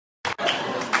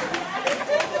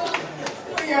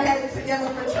your hands together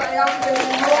for triumphant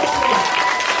emotion.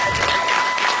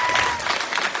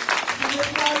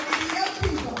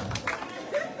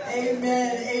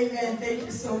 Amen, amen. Thank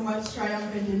you so much,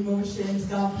 Triumphant Emotions.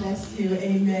 God bless you.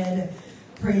 Amen.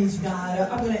 Praise God.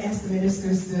 I'm going to ask the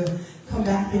ministers to come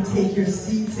back and take your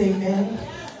seats. Amen.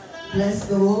 Bless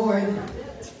the Lord.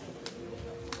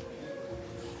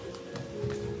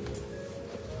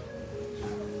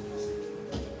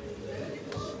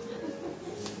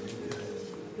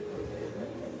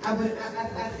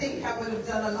 I think I would have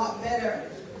done a lot better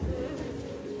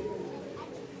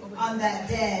on that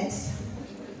dance,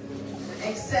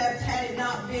 except had it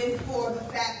not been for the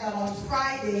fact that on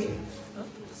Friday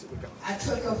I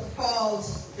took a fall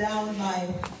down my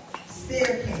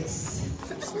staircase.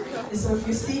 And so if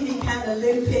you see me kind of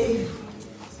limping,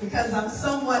 it's because I'm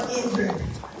somewhat injured,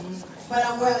 but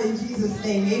I'm well in Jesus'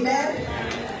 name. Amen.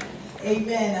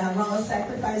 Amen. I'm going to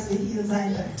sacrifice the heels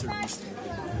either.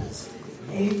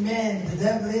 Amen. The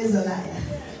devil is a liar.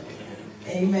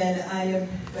 Amen.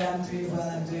 But I'm doing well.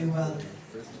 I'm doing well.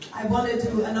 I want to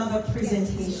do another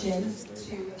presentation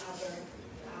to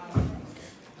our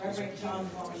Reverend John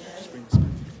Walker.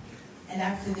 And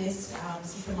after this,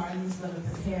 Sister Marlene's going to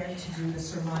prepare to do the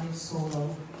sermonic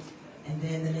solo. And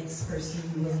then the next person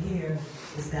you will hear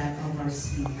is that of our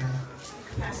speaker.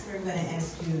 Pastor, I'm going to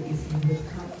ask you if you would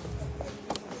come.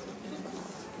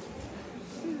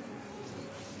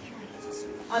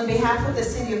 On behalf of the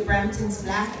City of Brampton's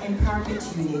Black Empowerment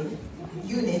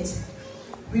Unit,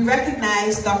 we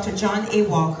recognize Dr. John A.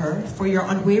 Walker for your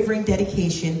unwavering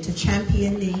dedication to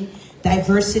championing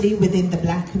diversity within the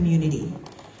Black community.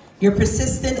 Your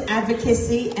persistent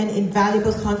advocacy and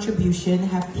invaluable contribution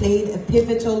have played a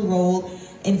pivotal role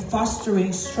in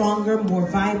fostering stronger, more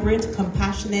vibrant,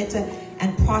 compassionate,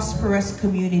 and prosperous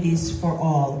communities for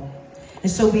all. And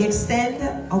so we extend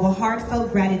our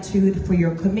heartfelt gratitude for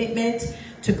your commitment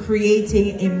to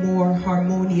creating a more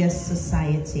harmonious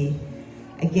society.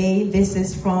 Again, this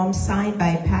is signed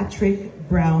by Patrick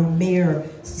Brown, Mayor,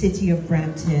 City of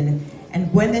Brampton,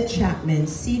 and Gwyneth Chapman,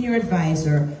 Senior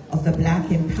Advisor of the Black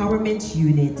Empowerment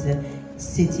Unit,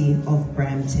 City of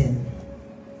Brampton.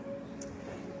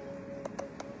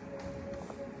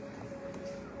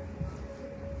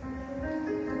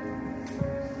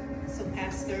 So,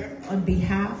 Pastor, on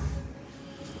behalf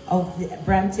of the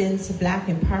Brampton's Black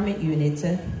Empowerment Unit,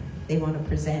 they want to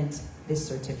present this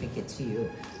certificate to you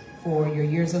for your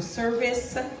years of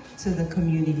service to the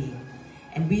community.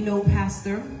 And we know,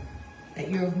 Pastor, that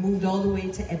you have moved all the way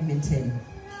to Edmonton.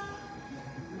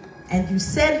 And you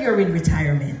said you're in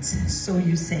retirement, so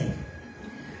you say.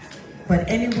 But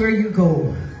anywhere you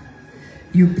go,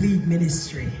 you bleed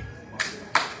ministry.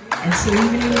 And so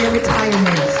even in your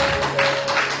retirement,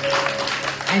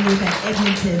 I know that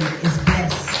Edmonton is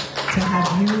blessed to have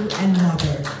you and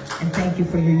Mother. And thank you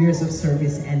for your years of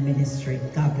service and ministry.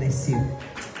 God bless you.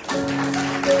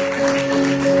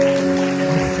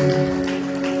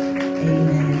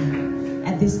 Amen.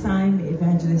 At this time,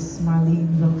 Evangelist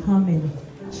Marlene will come and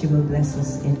she will bless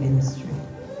us in ministry.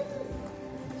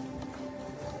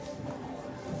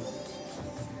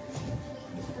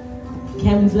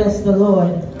 Can we bless the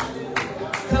Lord?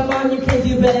 Come on, you can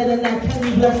do better than that. Can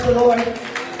we bless the Lord?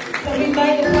 Can we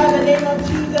magnify the name of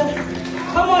Jesus?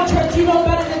 Come on, church, you know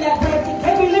better than that, Brampton.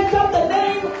 Can we lift up the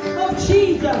name of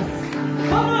Jesus?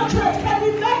 Come on, church, can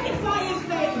we magnify his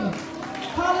name?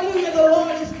 Hallelujah, the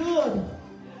Lord is good.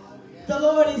 The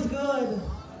Lord is good.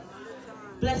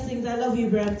 Blessings, I love you,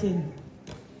 Brampton.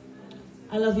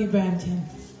 I love you, Brampton.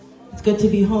 It's good to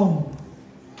be home.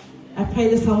 I pray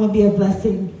this song will be a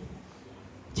blessing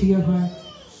to your heart.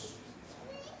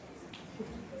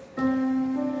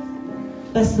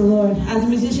 Bless the Lord. As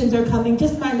musicians are coming,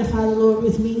 just magnify the Lord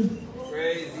with me.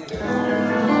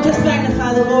 Just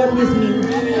magnify the Lord with me.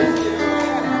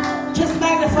 Just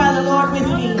magnify the Lord with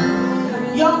me.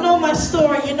 Y'all know my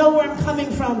story. You know where I'm coming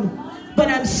from. But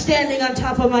I'm standing on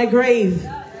top of my grave.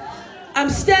 I'm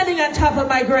standing on top of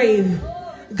my grave.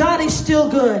 God is still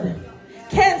good.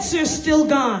 Cancer's still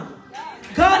gone.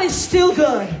 God is still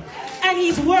good. And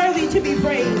he's worthy to be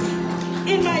praised.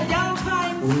 In my down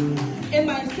times, in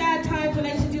my sad times when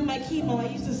I used to do my chemo, I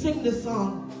used to sing this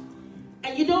song.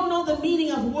 And you don't know the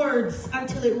meaning of words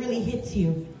until it really hits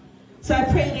you. So I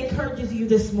pray it encourages you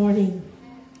this morning.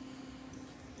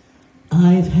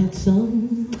 I've had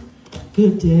some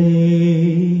good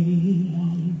days.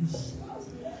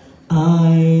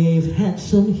 I've had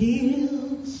some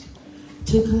hills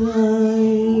to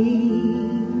climb.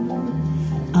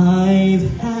 I've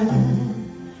had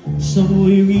some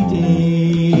weary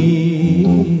days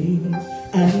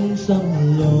and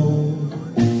some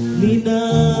lonely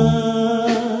nights.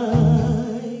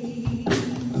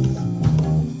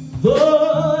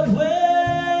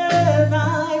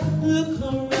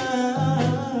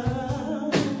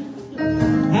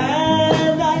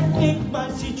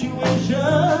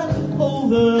 situation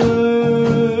over.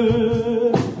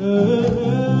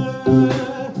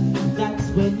 That's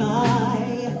when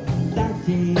my bad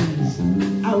days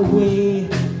outweigh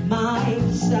my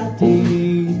sad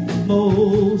days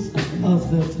most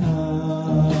of the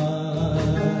time.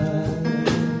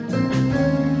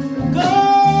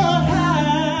 God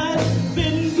has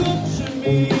been good to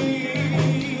me.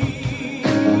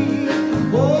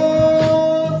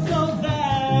 Oh, so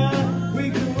very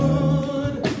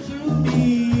good to me.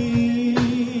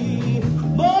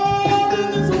 More than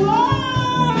this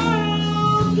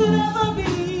world could ever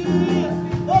be.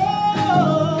 Oh,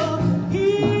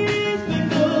 he's been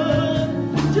good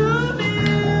to me.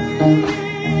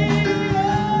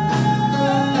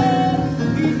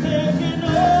 He's taken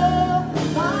all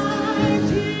my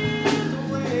tears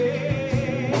away,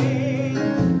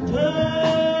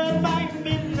 turned my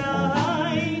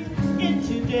midnight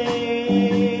into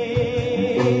day.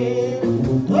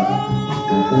 Oh,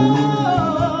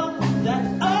 that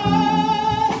I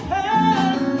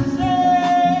have to say,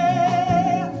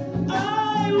 I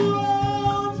won't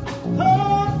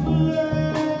complain.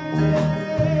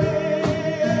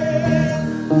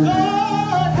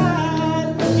 God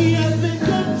he has been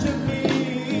good to me.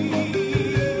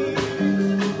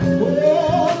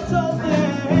 Oh, so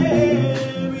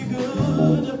very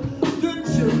good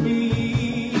to me.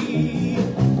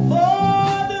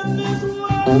 More than this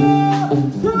world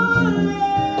could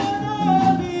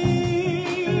ever be.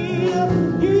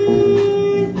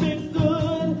 He's been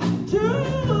good to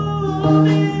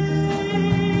me.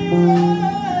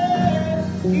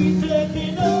 He's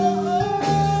taken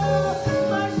all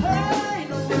my pain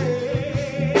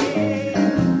away,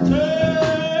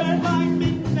 turn my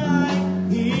midnight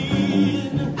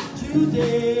into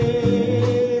day.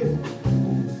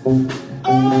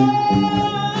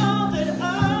 All that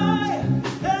I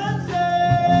can say,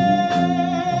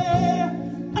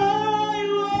 I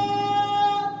won't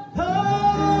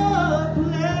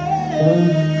complain.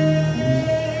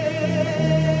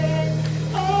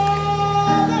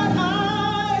 All that I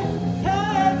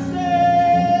can say,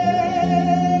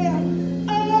 I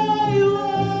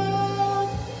won't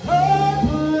complain.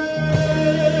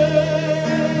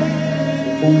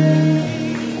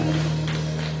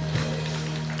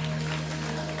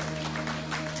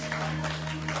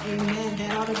 Amen.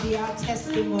 That ought to be our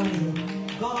testimony.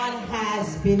 God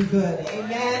has been good.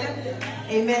 Amen.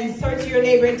 Amen. Turn to your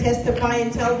neighbor and testify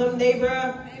and tell them,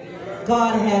 neighbor,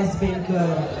 God has been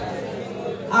good.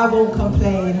 I won't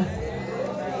complain.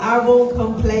 I won't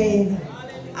complain.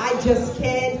 I just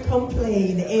can't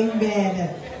complain.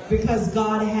 Amen. Because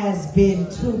God has been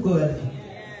too good.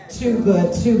 Too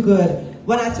good. Too good.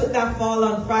 When I took that fall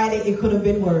on Friday, it could have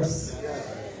been worse.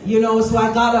 You know, so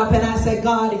I got up and I said,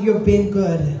 God, you've been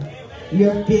good.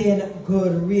 You've been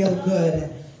good, real good.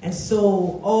 And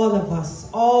so all of us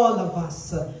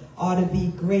ought to be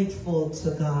grateful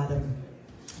to God.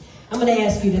 I'm going to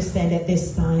ask you to stand at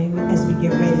this time as we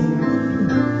get ready.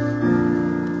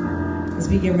 As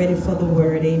we get ready for the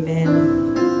word, amen.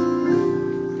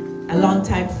 A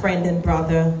longtime friend and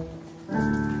brother,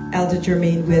 Elder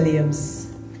Jermaine Williams,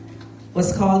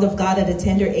 was called of God at a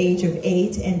tender age of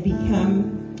 8 and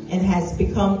has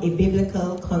become a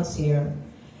biblical connoisseur,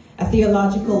 a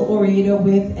theological orator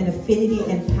with an affinity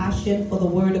and passion for the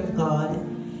Word of God.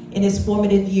 In his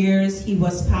formative years, he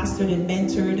was pastored and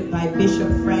mentored by Bishop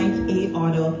Frank A.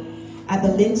 Otto at the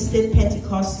Linston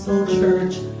Pentecostal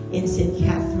Church in St.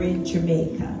 Catherine,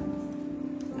 Jamaica.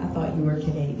 I thought you were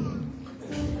Canadian.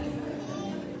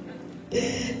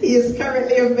 He is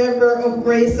currently a member of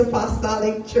Grace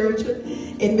Apostolic Church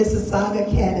in Mississauga,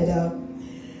 Canada.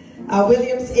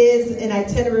 Williams is an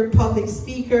itinerant public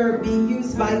speaker being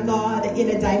used by God in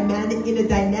a dynamic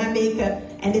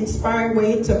and inspiring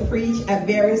way to preach at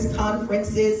various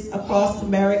conferences across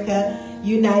America,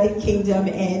 United Kingdom,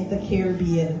 and the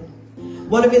Caribbean.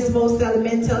 One of his most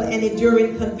elemental and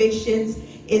enduring convictions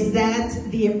is that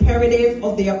the imperative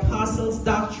of the apostles'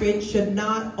 doctrine should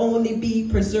not only be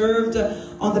preserved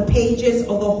on the pages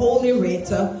of the Holy Writ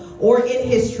or in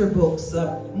history books.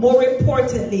 More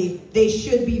importantly, they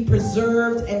should be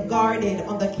preserved and guarded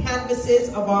on the canvases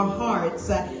of our hearts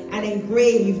and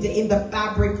engraved in the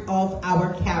fabric of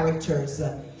our characters.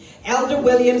 Elder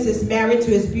Williams is married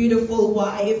to his beautiful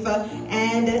wife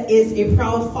and is a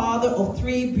proud father of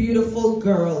 3 beautiful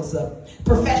girls.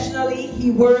 Professionally, he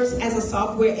works as a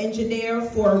software engineer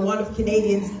for one of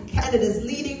Canada's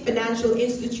leading financial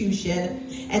institution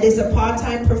and is a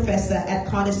part-time professor at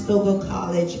Conestoga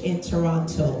College in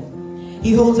Toronto.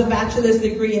 He holds a bachelor's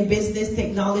degree in business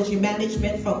technology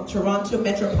management from Toronto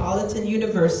Metropolitan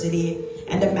University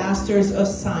and a master's of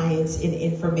science in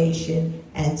information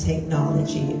and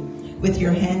technology. With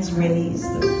your hands raised,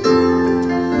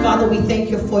 Father, we thank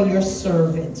you for your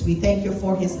servant. We thank you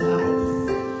for his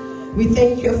life. We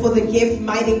thank you for the gift,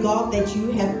 mighty God, that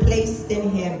you have placed in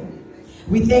him.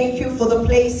 We thank you for the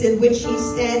place in which he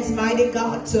stands, mighty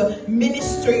God, to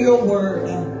minister your word.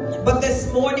 But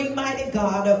this morning, mighty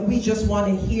God, we just want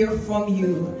to hear from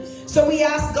you. So we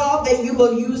ask, God, that you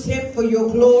will use him for your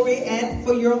glory and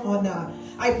for your honor.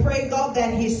 I pray, God,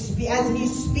 that as he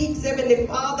speaks, Heavenly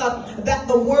Father, that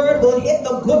the word will hit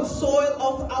the good soil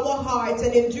of our hearts,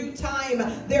 and in due time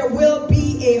there will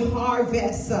be a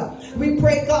harvest. We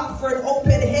pray, God, for an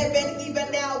open heaven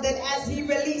even now, that as he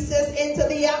releases into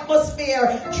the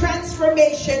atmosphere,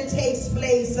 transformation takes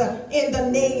place in the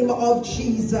name of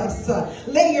Jesus.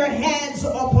 Lay your hands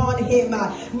upon him.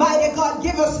 Mighty God,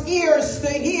 give us ears to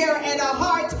hear and a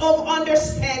heart of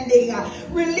understanding.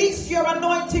 Release your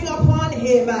anointing upon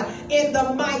him in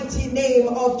the mighty name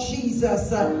of Jesus.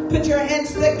 Put your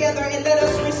hands together and let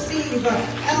us receive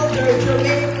Elder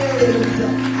Jermaine Williams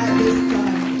at this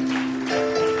time.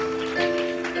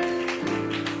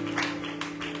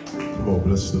 Come on,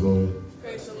 bless the Lord.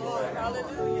 Praise the Lord.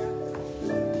 Hallelujah.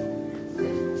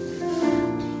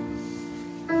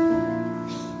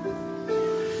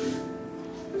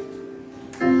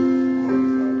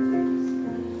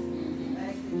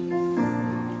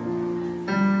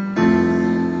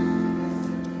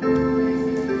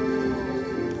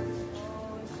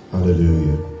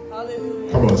 Hallelujah.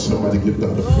 Hallelujah. Come on, somebody give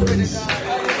God a Glory to praise. God.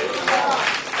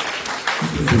 You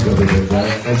can do better than that.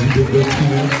 Has he been good to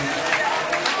you?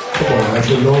 Come on, has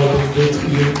the Lord been good to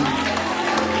you?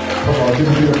 Come on, give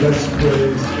me your best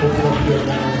praise. Open up your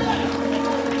mouth.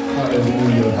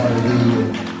 Hallelujah, hallelujah.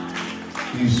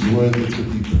 He's worthy to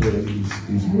be praised.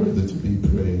 He's worthy to be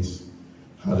praised.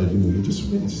 Hallelujah. Just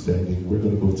remain standing. We're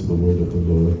going to go to the word of the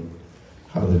Lord.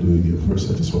 Hallelujah.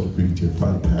 First, I just want to greet your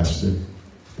fine pastor,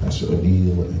 Pastor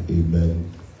O'Neill, amen.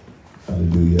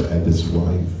 Hallelujah. And his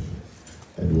wife.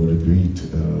 And want to greet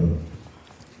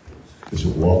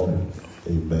Bishop Walker,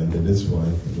 amen, and his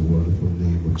wife, in the wonderful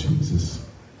name of Jesus.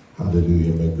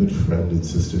 Hallelujah. My good friend and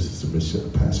sister, Sister Michelle,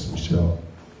 Pastor Michelle,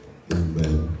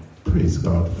 amen. Praise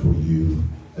God for you.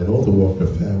 And all the Walker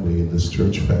family and this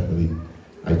church family,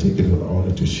 I take it an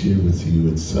honor to share with you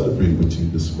and celebrate with you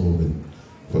this moment.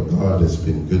 For God has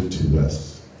been good to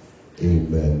us.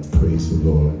 Amen. Praise the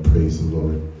Lord. Praise the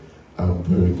Lord. I'm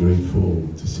very grateful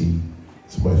to see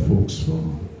some of my folks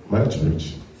from my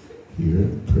church here.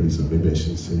 Praise the Lord. Maybe I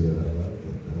shouldn't say that out loud,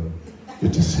 but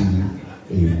good to see you.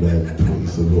 Amen.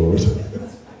 Praise the Lord.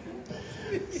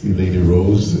 See Lady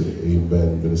Rose.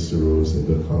 Amen. Minister Rose and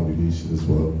the congregation as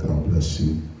well. God bless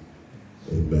you.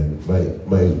 Amen.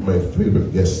 My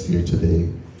favorite guest here today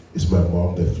is my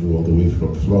mom that flew all the way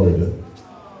from Florida.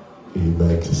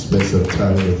 Amen. To spend some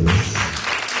time with us.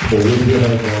 But we're here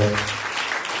right now.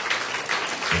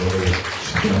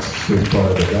 She's not so far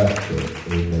to that,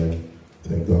 but amen.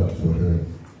 Thank God for her.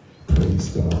 Praise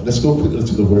God. Let's go quickly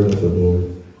to the word of the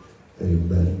Lord.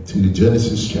 Amen. To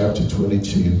Genesis chapter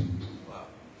 22.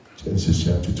 Genesis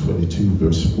chapter 22,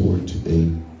 verse 4 to 8.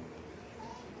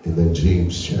 And then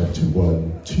James chapter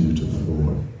 1, 2 to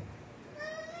 4.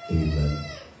 Amen.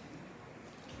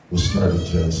 We'll start in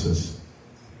Genesis.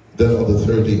 Then on the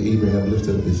third day, Abraham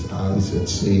lifted up his eyes and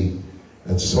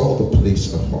saw the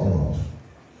place afar off.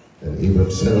 And Abraham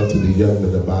said unto the young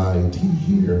man, Abide ye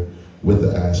here with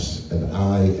the ass, and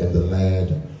I and the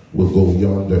lad will go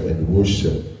yonder and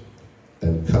worship,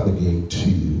 and come again to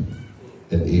you.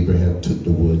 And Abraham took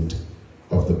the wood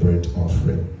of the burnt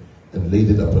offering, and laid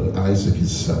it upon Isaac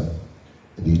his son.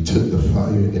 And he took the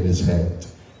fire in his hand,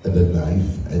 and the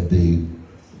knife, and they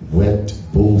went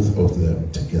both of them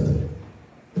together.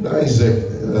 And Isaac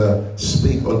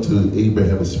spake unto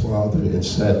Abraham his father, and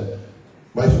said,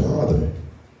 My father.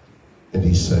 And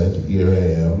he said, Here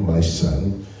I am, my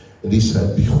son. And he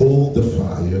said, Behold the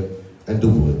fire and the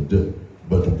wood,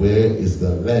 but where is the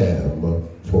lamb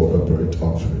for a burnt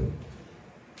offering?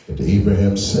 And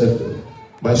Abraham said,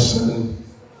 My son,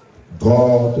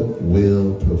 God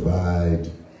will provide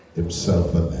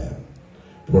himself a lamb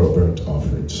for a burnt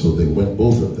offering. So they went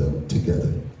both of them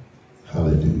together.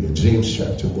 Hallelujah. James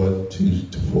chapter 1, 2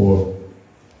 to 4.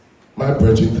 My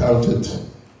brethren, count it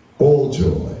all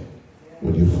joy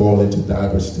when you fall into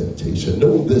diverse temptation.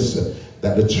 Know this,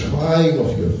 that the trying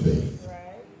of your faith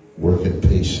worketh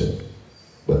patience.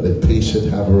 But let patience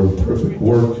have her perfect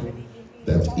work,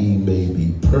 that ye may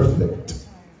be perfect,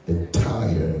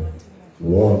 entire,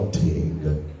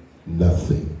 wanting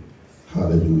nothing.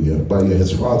 Hallelujah. By your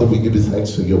hands, Father, we give you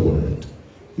thanks for your word.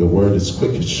 Your word is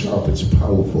quick and sharp, it's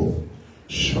powerful,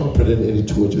 sharper than any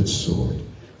two-edged sword.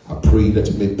 I pray that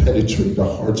you may penetrate the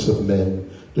hearts of men,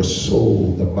 the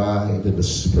soul, the mind, and the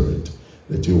spirit.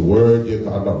 That your word, dear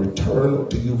God, not return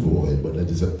unto you void, but that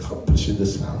is accomplished in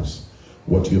this house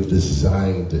what you have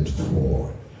designed it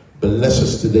for. Bless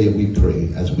us today, we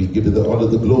pray, as we give you the honor,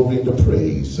 the glory, and the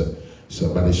praise.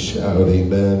 Somebody shout,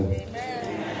 amen.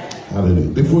 Amen.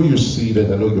 Hallelujah. Before you're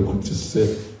seated, I know you're quick to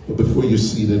sit, but before you're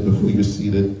seated,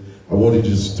 I want you to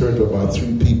just turn to about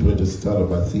 3 people and just tell them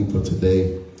my theme for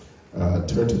today.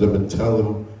 Turn to them and tell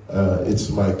them it's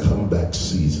my comeback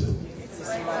season.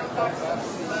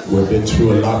 We've been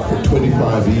through a lot for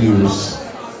 25 years,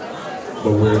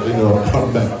 but we're in a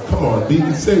comeback. Come on,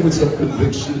 say it with some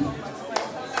conviction.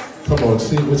 Come on,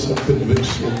 say it with some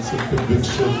conviction,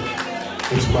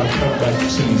 It's my comeback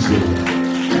season.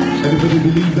 Anybody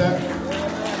believe that?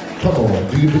 Come on,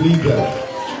 do you believe that?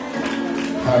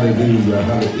 Hallelujah,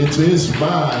 hallelujah. It is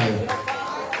my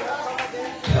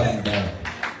comeback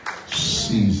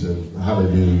season.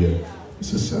 Hallelujah.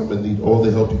 Mr. Sam, I need all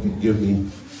the help you can give me.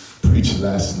 Preached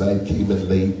last night, came in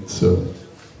late, so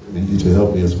I need you to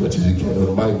help me as much as you can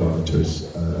on my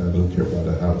monitors. I don't care about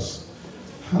the house.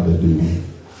 Hallelujah.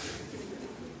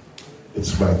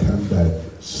 It's my comeback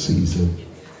season.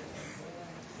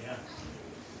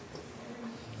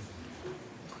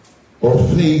 Our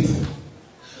faith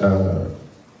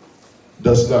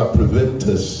does not prevent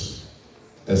us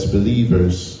as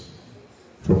believers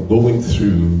from going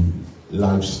through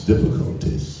life's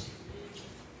difficulties.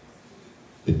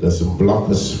 It doesn't block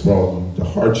us from the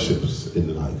hardships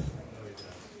in life.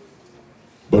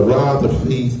 But rather,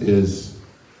 faith is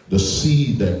the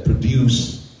seed that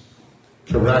produces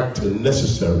character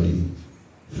necessary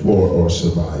for our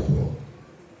survival.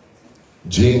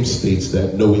 James states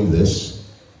that knowing this,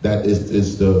 that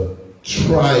is the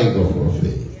trying of our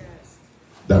faith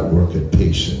that worketh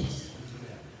patience.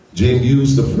 James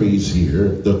used the phrase here,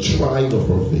 the trying of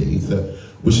our faith,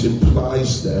 which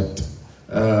implies that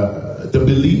the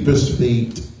believer's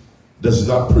faith does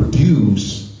not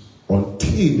produce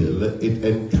until it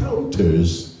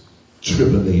encounters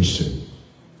tribulation.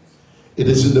 It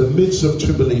is in the midst of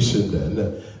tribulation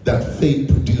then that faith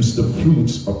produces the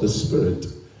fruits of the Spirit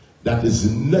that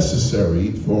is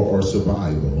necessary for our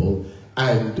survival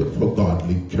and for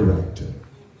godly character.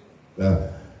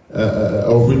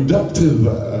 A reductive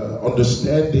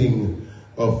understanding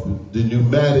of the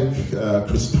pneumatic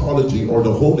Christology or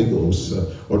the Holy Ghost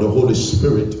or the Holy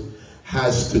Spirit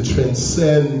has to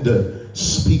transcend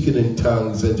speaking in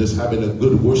tongues and just having a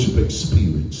good worship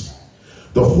experience.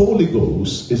 The Holy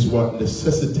Ghost is what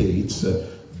necessitates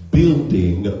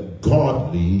building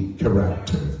godly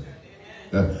character.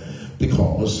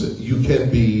 Because you can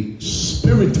be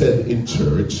spirited in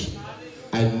church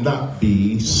and not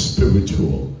be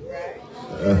spiritual.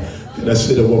 Can I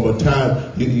say that one more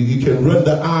time? You can run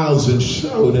the aisles and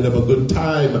shout and have a good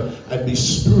time and be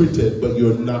spirited, but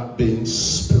you're not being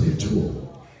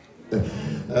spiritual.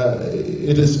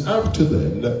 It is after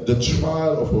then the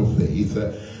trial of our faith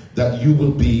that you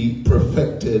will be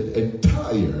perfected,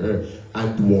 entire,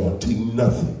 and wanting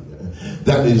nothing.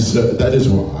 That is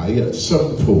why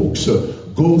some folks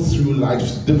go through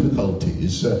life's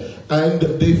difficulties and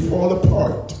they fall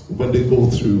apart when they go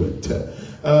through it.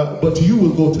 But you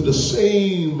will go to the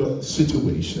same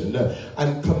situation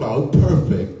and come out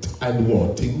perfect and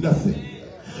wanting nothing.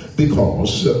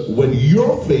 Because when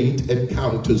your faith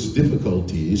encounters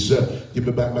difficulties, give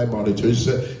me back my monitors,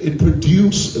 it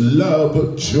produces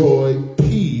love, joy,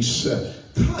 peace,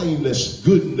 kindness,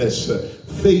 goodness,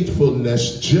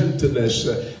 faithfulness, gentleness,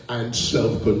 and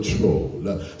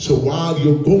self-control. So while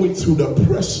you're going through the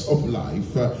press of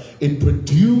life, it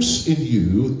produces in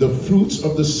you the fruits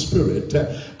of the Spirit,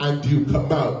 and you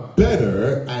come out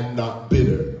better and not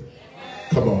bitter.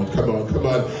 Come on.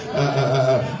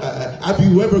 Have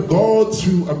you ever gone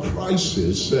through a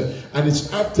crisis and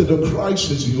it's after the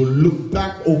crisis you look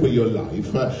back over your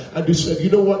life and you said, you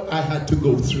know what, I had to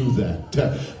go through that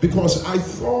because I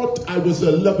thought I was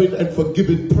a loving and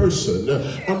forgiving person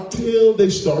until they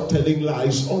start telling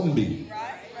lies on me.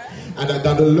 And I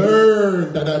got to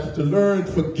learn that I have to learn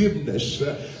forgiveness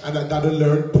and I got to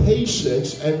learn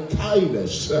patience and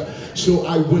kindness. So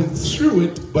I went through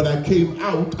it, but I came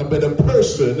out a better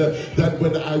person than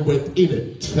when I went in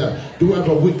it. Do I have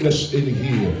a witness in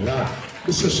here?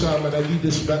 Mr. Sharman, I need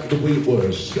this back the way it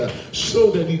was.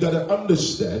 So then you got to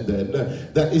understand then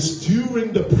that it's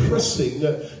during the pressing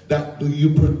that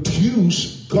you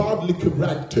produce godly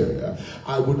character,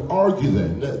 I would argue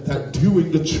then that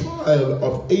during the trial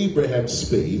of Abraham's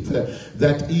faith,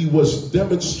 that he was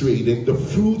demonstrating the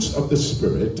fruits of the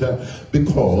Spirit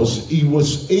because he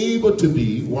was able to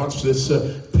be, watch this,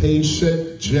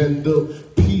 patient, gentle,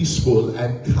 peaceful,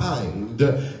 and kind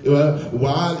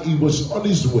while he was on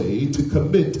his way to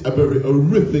commit a very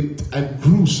horrific and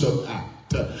gruesome act.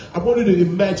 I want you to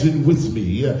imagine with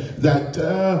me that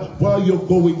while you're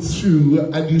going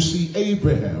through and you see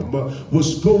Abraham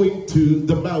was going to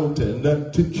the mountain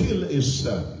to kill his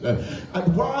son.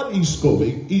 And while he's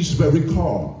going, he's very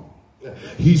calm.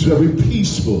 He's very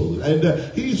peaceful and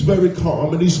he's very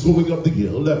calm, and he's going up the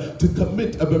hill to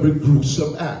commit a very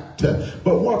gruesome act.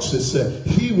 But watch this,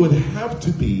 he would have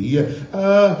to be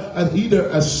either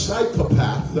a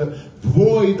psychopath,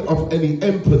 void of any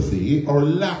empathy or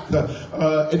lack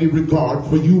any regard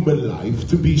for human life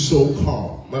to be so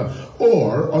calm.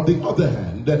 Or on the other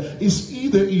hand, is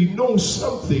either he knows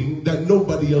something that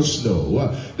nobody else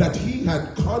knows, that he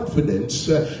had confidence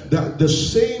that the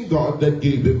same God that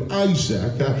gave him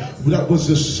Isaac, that was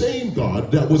the same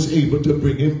God that was able to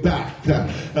bring him back.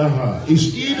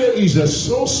 Is either he's a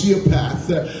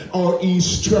sociopath or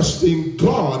he's trusting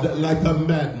God like a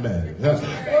madman.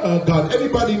 God,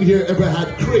 anybody in here ever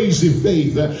had crazy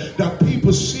faith that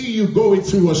people see you going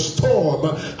through a storm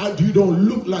and you don't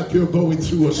look like you're going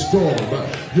through a storm?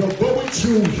 You're going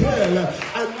through hell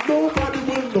and nobody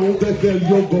will know the hell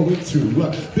you're going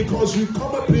through because you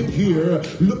come up in here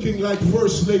looking like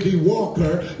First Lady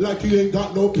Walker, like you ain't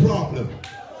got no problem.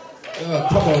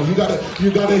 Come on, you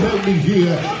gotta help me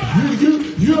here.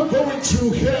 You're going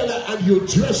through hell and you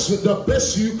dress the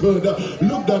best you could,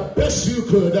 look the best you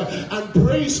could, and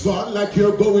praise God like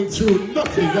you're going through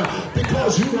nothing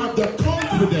because you have the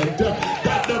confidence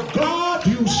that the God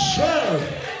you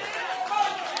serve.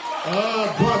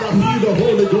 God, I feel the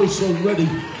Holy Ghost already.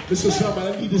 Listen,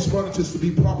 somebody, I need this monitors to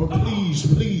be proper.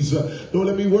 Please, don't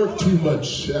let me work too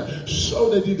much. So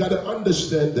that you got to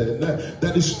understand then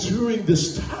that it's during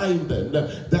this time then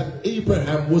that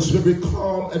Abraham was very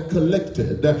calm and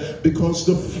collected because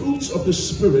the fruits of the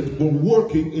Spirit were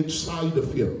working inside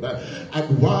of him.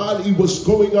 And while he was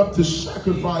going up to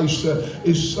sacrifice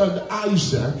his son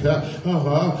Isaac,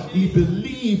 he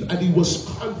believed and he was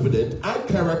confident. I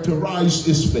characterized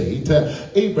his faith,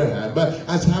 Abraham,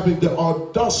 as having the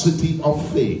audacity of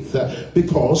faith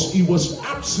because he was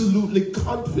absolutely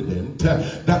confident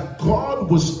that God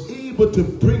was able to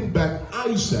bring back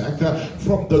Isaac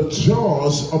from the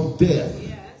jaws of death.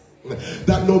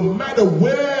 That no matter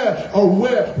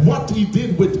what he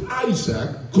did with Isaac,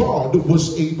 God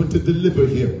was able to deliver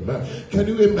him. Can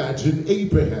you imagine?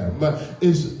 Abraham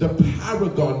is the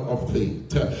paragon of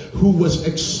faith who was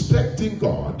expecting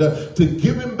God to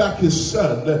give him back his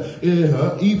son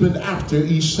even after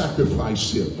he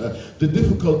sacrificed him. The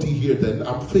difficulty here then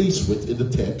I'm faced with in the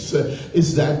text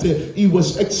is that he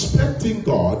was expecting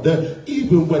God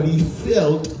even when he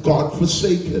felt God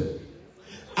forsaken.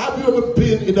 Have you ever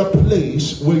been in a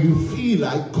place where you feel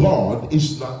like God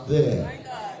is not there?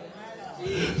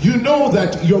 You know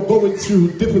that you're going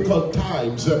through difficult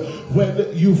times when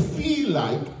you feel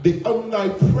like the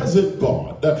omnipresent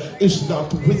God is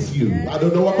not with you. I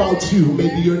don't know about you,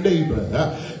 maybe your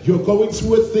neighbor. You're going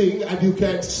through a thing and you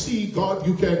can't see God,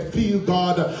 you can't feel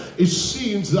God. It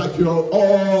seems like you're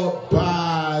all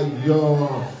by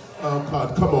yourself. Oh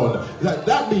God, come on.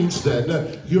 That means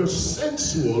then your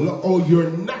sensual or your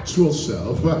natural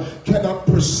self cannot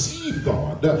perceive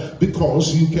God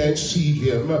because you can't see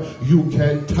him, you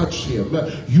can't touch him,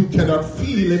 you cannot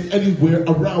feel him anywhere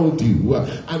around you.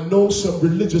 I know some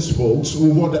religious folks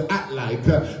who want to act like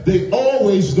they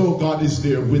always know God is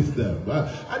there with them,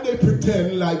 and they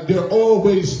pretend like they're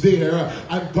always there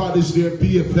and God is their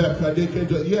BFF and they can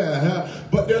do,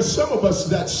 but there's some of us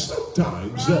that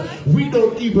sometimes we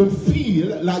don't even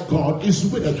feel like God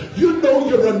is with us. You know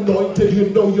you're anointed, you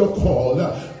know you're called,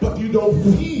 but you don't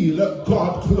feel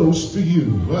God close to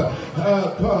you.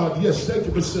 God, yes, thank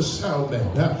you, Mr.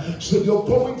 Soundman. So you're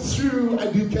going through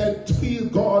and you can't feel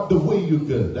God the way you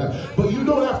could. But you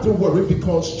don't have to worry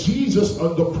because Jesus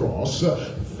on the cross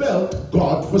felt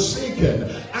God forsaken.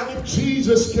 And if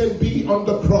Jesus can be on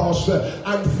the cross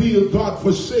and feel God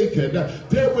forsaken,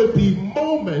 there will be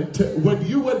moment when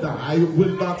you and I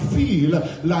will not feel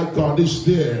like God is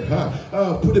there.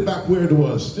 Put it back where it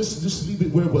was. Just leave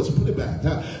it where it was. Put it back.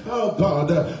 Oh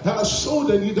God. So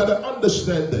then you got to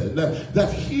understand then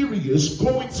that here he is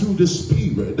going through this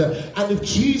period, and if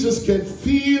Jesus can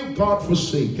feel God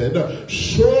forsaken,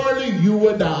 surely you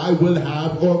and I will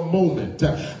have our moment.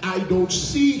 I don't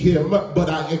see him, but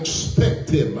I expect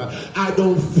him. I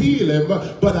don't feel him,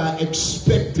 but I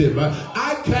expect him.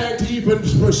 I I can't even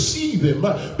perceive him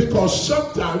because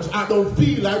sometimes I don't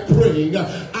feel like praying.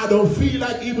 I don't feel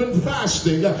like even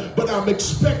fasting, but I'm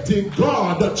expecting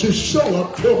God to show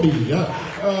up for me.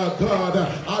 God,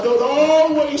 I don't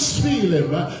always feel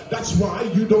him. That's why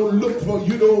you don't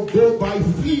go by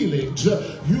feelings.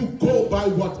 You go by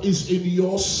what is in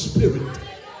your spirit.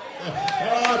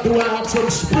 Do I have some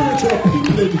spiritual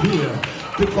people in here?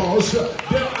 Because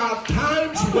there are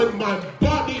times when my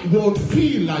body won't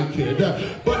feel like it,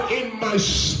 but in my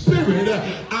spirit,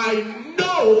 I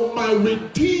know my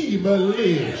Redeemer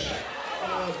lives.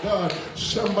 God,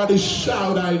 somebody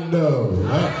shout, I know.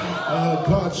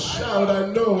 God, shout, I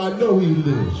know he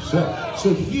lives.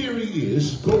 So here he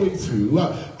is going through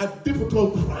a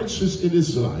difficult crisis in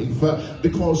his life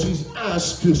because he's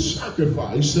asked to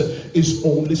sacrifice his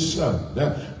only son.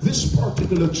 This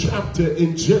particular chapter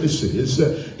in Genesis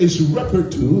is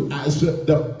referred to as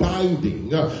the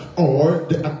binding or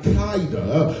the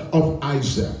Akedah of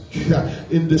Isaac.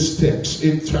 In this text,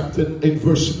 in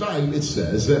verse 9, it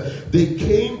says, they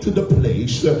came to the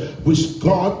place which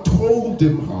God told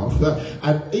him of,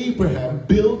 and Abraham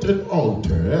built an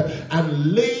altar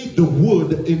and laid the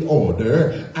wood in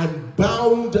order and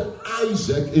bound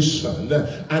Isaac his son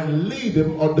and laid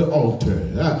him on the altar.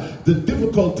 The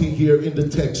difficulty here in the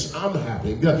text I'm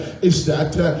having is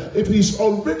that if he's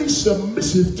already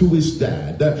submissive to his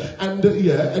dad and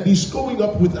he's going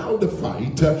up without a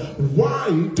fight,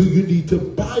 why do you need to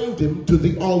bind him to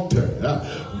the altar?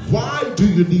 Why do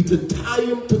you need to tie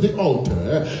him to the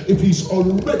altar if he's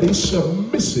already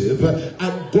submissive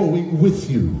and going with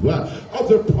you?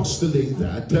 Other postulate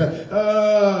that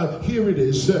here it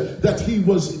is that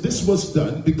this was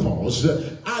done because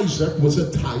Isaac was a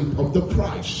type of the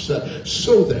Christ.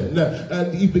 So then,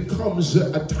 and he becomes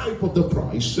a type of the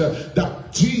Christ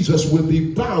that Jesus will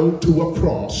be bound to a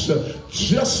cross,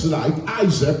 just like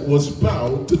Isaac was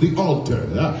bound to the altar.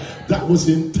 That was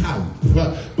in type.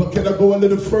 But can I go a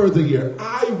little further here?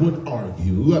 I would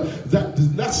argue that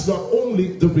that's not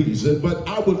only the reason, but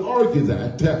I would argue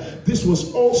that this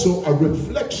was also a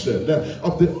reflection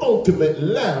of the ultimate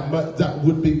lamb that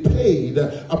would be paid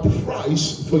a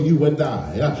price for you and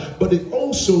I. But it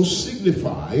also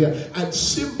signify and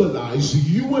symbolize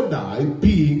you and I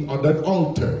being on an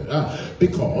altar.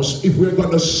 Because if we're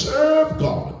going to serve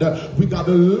God, we got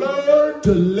to learn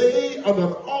to lay on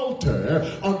an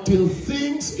altar until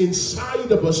things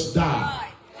inside of us die.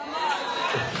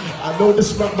 I know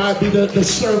this might be the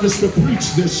service to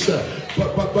preach this,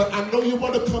 but I know you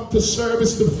want to come to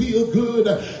service to feel good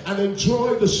and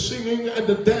enjoy the singing and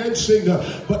the dancing.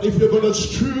 But if you're going to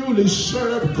truly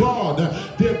serve God,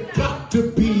 there got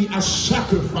to be a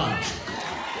sacrifice.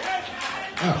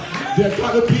 There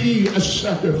gotta be a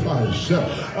sacrifice.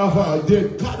 There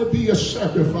gotta be a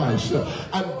sacrifice.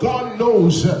 And God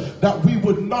knows that we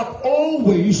would not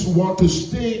always want to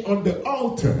stay on the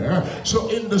altar. So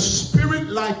in the spirit,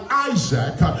 like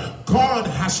Isaac, God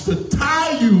has to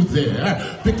tie you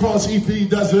there, because if he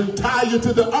doesn't tie you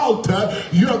to the altar,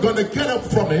 you're gonna get up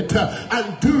from it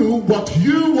and do what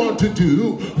you want to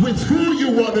do with who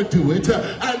you want to do it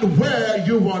and where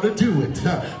you want to do it.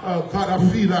 God,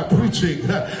 I feel like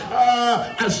preaching.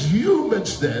 As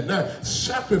humans then,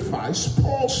 sacrifice,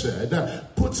 Paul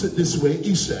said, puts it this way,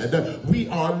 he said, we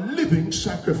are living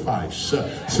sacrifice.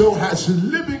 So as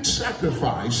living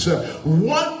sacrifice,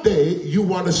 one day you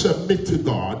want to submit to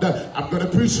God. I'm going to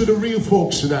preach to the real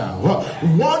folks now.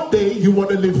 One day you want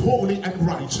to live holy and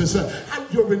righteous,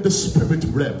 and you're in the spirit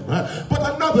realm.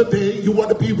 But another day you want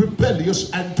to be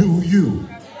rebellious and do you.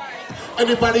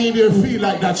 Anybody in here feel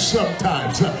like that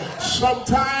sometimes?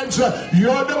 Sometimes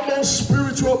you're the most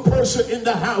spiritual person in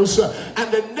the house,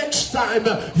 and the next time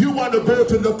you want to go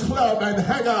to the club and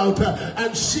hang out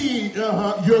and see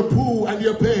your poo and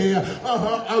your pay,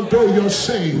 although you're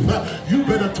saved, you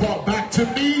better talk back to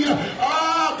me.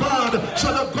 Oh God,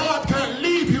 so that God can't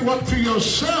leave you up to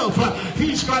yourself.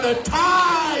 He's got to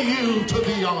tie you to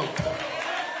the altar.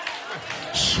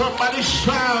 Somebody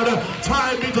shout,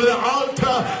 tie me to the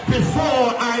altar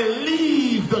before I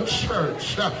leave the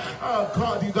church. Oh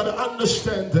God, you got to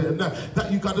understand then that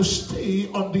you got to stay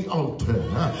on the altar.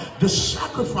 The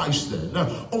sacrifice then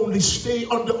only stay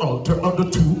on the altar under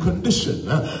two conditions.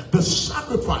 The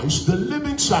sacrifice, the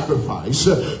living sacrifice,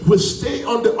 will stay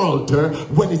on the altar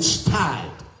when it's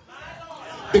tied.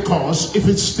 Because if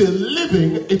it's still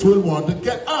living, it will want to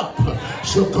get up.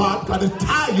 So God got to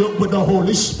tie you with the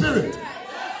Holy Spirit.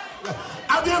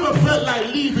 Have you ever felt like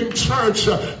leaving church,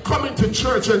 coming to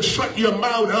church and shut your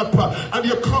mouth up, and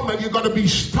you come and you're going to be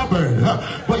stubborn,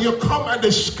 but you come and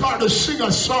they start to sing a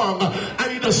song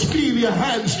and you just feel your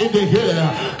hands in the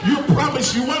air. You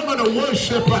promise you weren't going to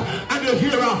worship and you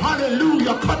hear a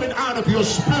hallelujah coming out of your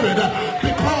spirit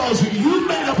because you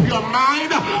made up your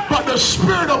mind, but the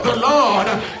Spirit of the Lord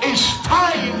is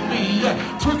tying me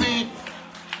to the...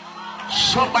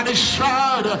 Somebody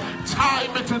shout, tie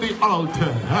me to the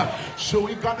altar. So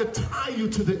we got to tie you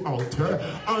to the altar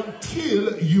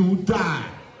until you die.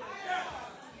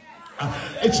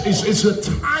 It's a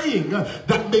tying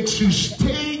that makes you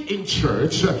stay in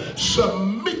church,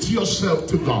 submit yourself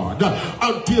to God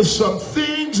until some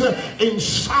things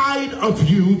inside of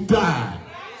you die.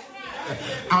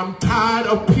 I'm tired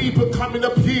of people coming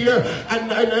up here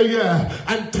and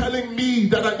telling me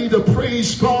that I need to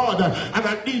praise God and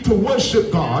I need to worship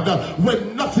God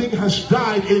when nothing has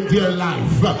died in their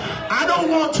life. I don't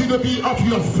want you to be of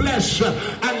your flesh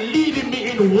and leading me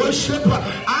in worship.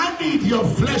 I need your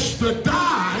flesh to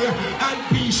die and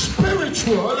be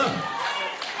spiritual.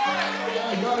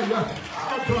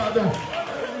 Oh God,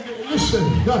 listen.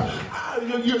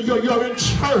 You're in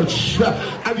church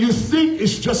and you think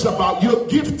it's just about your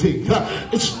gifting.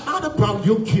 It's not about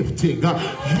your gifting.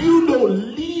 You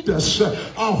don't lead us a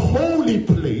holy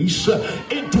place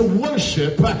into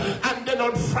worship and then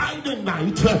on Friday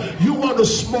night you want to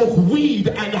smoke weed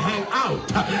and hang out.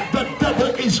 The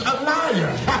devil is a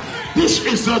liar. This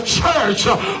is the church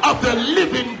of the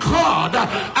living God,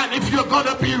 and if you're going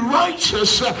to be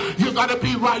righteous, you're going to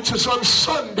be righteous on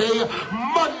Sunday,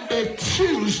 Monday,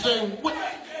 Tuesday,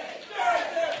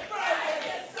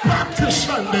 back to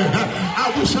Sunday.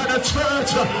 I wish I had a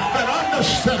church that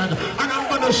understand, and I'm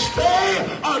going to stay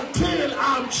until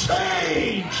I'm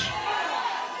changed.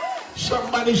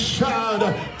 Somebody shout,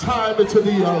 tie me to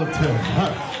the altar.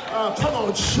 Come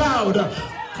on, shout.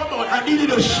 Come on, I need you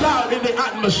to shout in the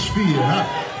atmosphere.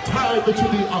 Tie me to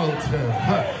the altar.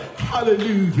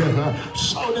 Hallelujah.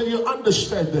 So that you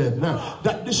understand then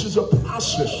that this is a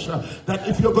process that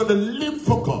if you're going to live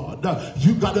for God,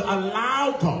 you got to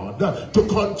allow God to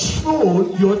control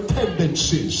your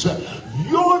tendencies.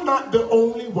 You're not the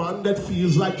only one that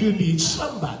feels like you need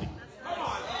somebody.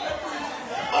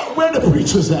 Where the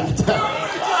preachers at?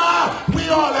 We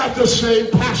all have the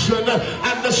same passion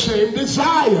and the same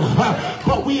desire,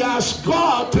 but we ask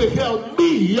God to help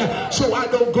me so I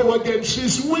don't go against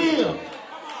his will.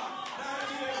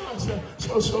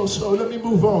 So let me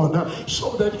move on.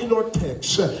 So that in our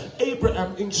text,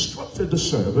 Abraham instructed the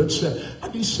servants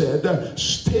and he said,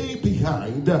 stay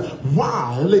behind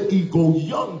while he go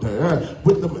yonder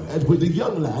with the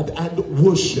young lad and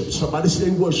worship. Somebody say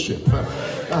worship.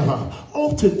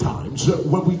 Oftentimes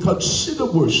when we consider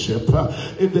worship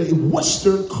in the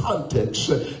Western context,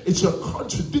 it's a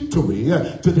contradictory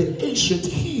to the ancient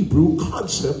Hebrew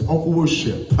concept of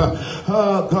worship.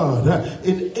 God,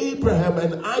 in Abraham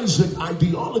and Isaac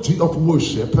ideology of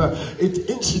worship, it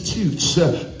institutes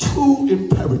two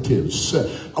imperatives.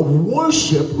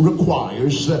 Worship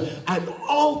requires an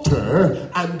altar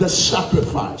and a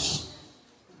sacrifice.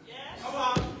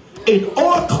 In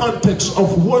our context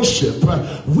of worship,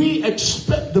 we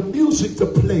expect the music to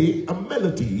play a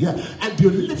melody and you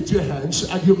lift your hands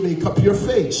and you make up your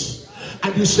face.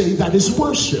 And you say that is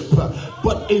worship.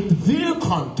 But in their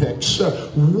context,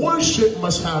 worship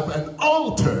must have an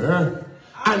altar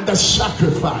and a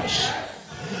sacrifice.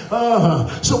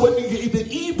 So when in the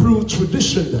Hebrew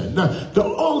tradition then, the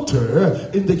altar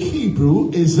in the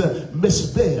Hebrew is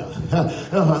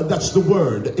mezbeh. That's the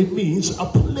word. It means a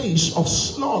place of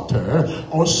slaughter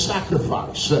or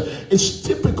sacrifice. It's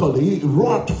typically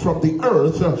wrought from the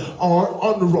earth or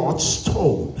unwrought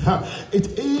stone.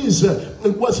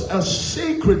 It was a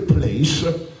sacred place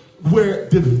where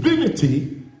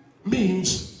divinity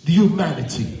means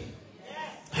humanity.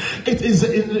 It is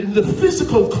in the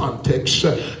physical context,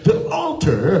 the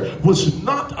altar was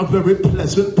not a very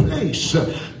pleasant place.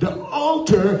 The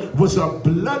altar was a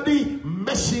bloody,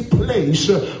 messy place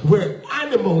where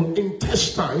animal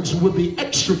intestines would be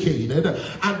extricated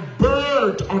and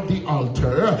burned on the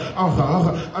altar,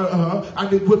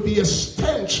 and it would be a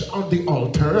stench on the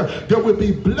altar. There would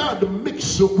be blood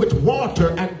mixed with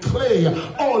water and clay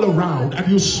all around, and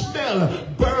you smell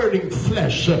burning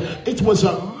flesh. It was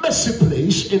a messy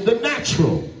place in the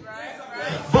natural.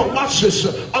 But watch this.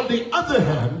 On the other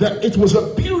hand, it was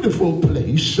a beautiful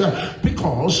place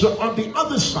because on the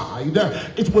other side,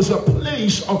 it was a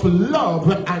place of love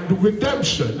and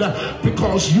redemption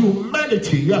because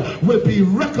humanity will be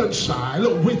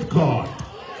reconciled with God.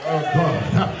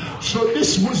 God. So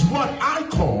this was what I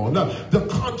call the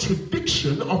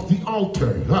contradiction of the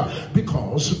altar,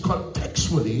 because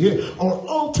contextually our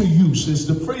altar uses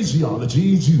the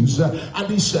phraseology is used, and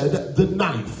he said the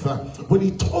knife. When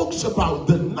he talks about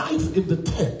the knife in the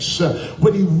text,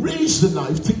 when he raised the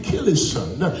knife to kill his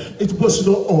son, it was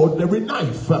no ordinary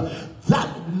knife. That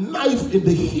knife in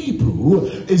the Hebrew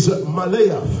is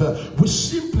maleach, which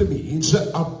simply means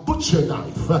a butcher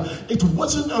knife. It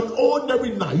wasn't an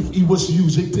ordinary knife he was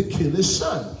using to kill his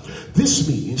son. This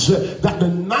means that the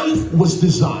knife was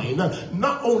designed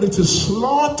not only to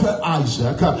slaughter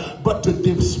Isaac, but to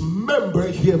dismember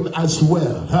him as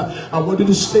well. I want you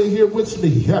to stay here with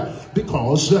me,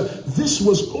 because this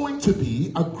was going to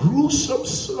be a gruesome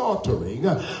slaughtering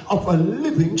of a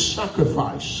living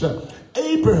sacrifice.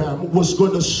 Abraham was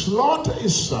going to slaughter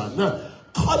his son,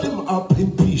 cut him up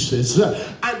in pieces,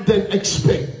 and then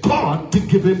expect God to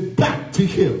give him back to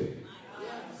him.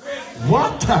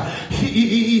 What?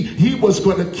 He was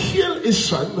going to kill his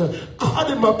son, cut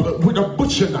him up with a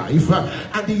butcher knife,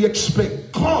 and he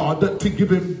expect God to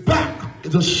give him back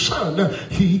the son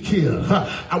he killed.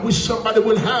 I wish somebody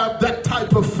will have that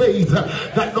type of faith,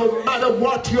 that no matter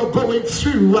what you're going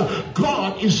through,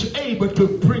 God is able to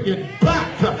bring it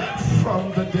back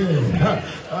from the dead.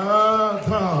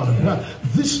 God.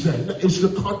 This then is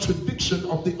the contradiction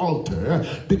of the altar,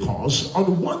 because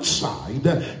on one side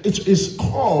it is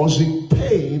causing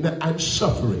pain and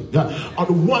suffering.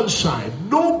 On one side,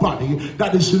 nobody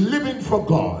that is living for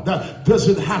God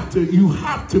doesn't have to, you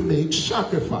have to make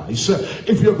sacrifice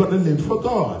if you're going to live for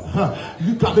God.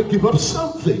 You got to give up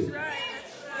something.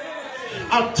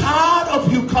 I'm tired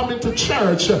of you coming to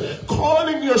church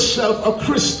calling yourself a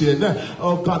Christian.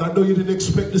 Oh God, I know you didn't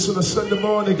expect this on a Sunday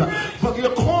morning, but you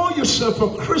call yourself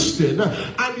a Christian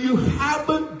and you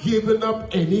haven't given up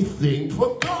anything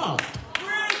for God.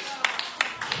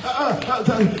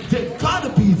 There gotta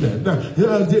be then,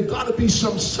 there gotta be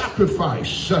some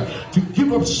sacrifice to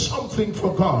give up something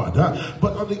for God.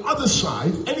 But on the other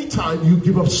side, anytime you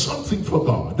give up something for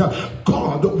God,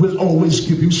 God will always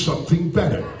give you something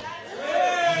better.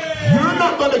 You're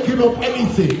not going to give up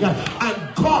anything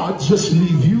and God just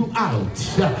leave you out.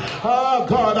 Oh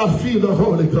God, I feel the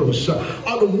Holy Ghost.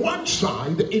 On one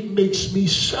side, it makes me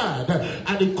sad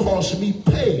and it causes me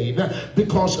pain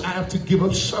because I have to give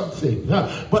up something.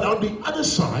 But on the other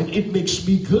side, it makes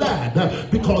me glad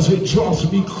because it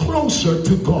draws me closer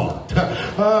to God.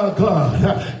 Oh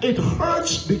God, it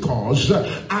hurts because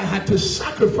I had to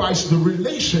sacrifice the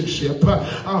relationship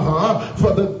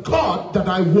for the God that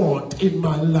I want in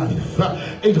my life.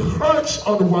 It hurts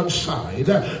on one side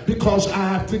because I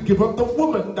have to give up the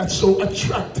woman that's so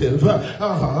attractive for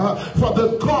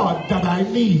the God that I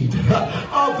need.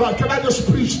 Oh God, can I just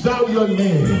preach down your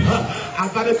name? I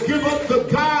gotta give up the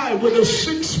guy with a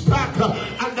six-pack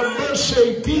and the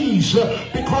Mercedes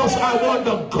because I want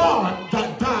the God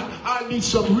that I need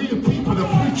some real people to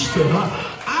preach to.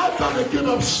 I gotta give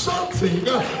up something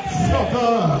for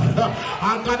God.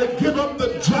 I gotta give up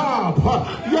the job,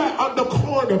 on the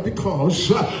corner,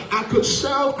 because I could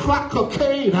sell crack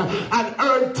cocaine and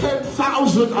earn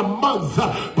 $10,000 a month,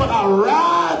 but I'd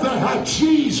rather have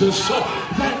Jesus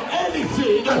than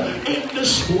anything in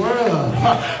this world.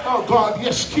 Oh God,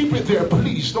 yes, keep it there,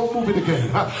 please. Don't move it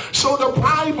again. So the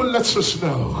Bible lets us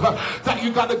know that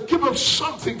you gotta give up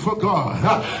something for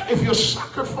God. If you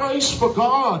sacrifice for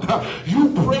God,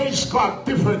 you praise God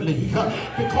differently,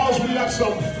 because we have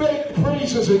some fake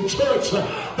praises in church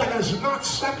that has not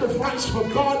sacrificed for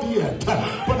God yet.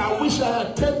 But I wish I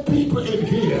had 10 people in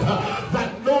here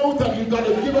that know that you got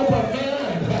to give up a man.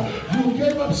 You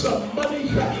gave up some money,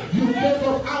 you gave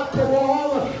up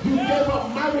alcohol, you gave up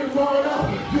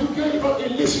marijuana, you gave up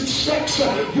illicit sex,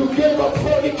 you gave up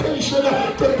fornication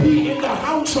to be in the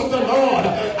house of the Lord.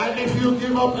 And if you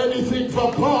give up anything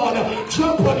for God,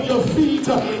 jump on your feet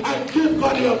and give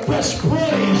God your best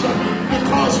praise,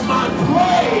 because my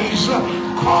praise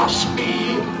cost me.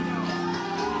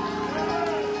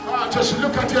 Just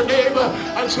look at your neighbor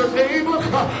and say, neighbor,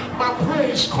 my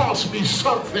praise cost me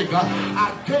something.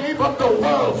 I gave up the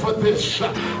world for this.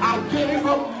 I gave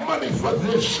up money for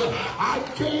this. I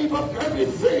gave up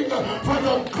everything for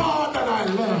the God that I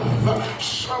love.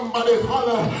 Somebody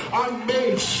holler, I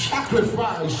made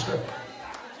sacrifice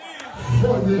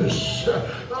for this.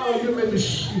 Oh, you may be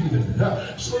seated.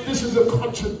 So this is a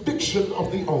contradiction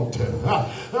of the altar.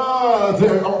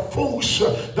 There are folks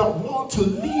that want to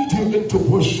lead you into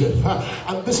worship,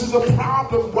 and this is a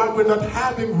problem why we're not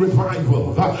having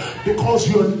revival, because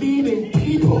you're leading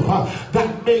people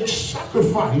that make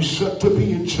sacrifice to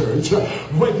be in church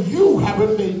when you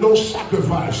haven't made no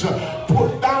sacrifice.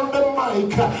 Put down the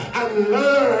mic and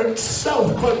learn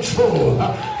self-control.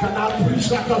 Can I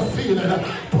preach like I feel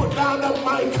it? Put down the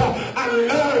mic and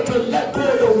learn to let go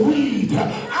of the weed.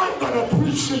 I'm going to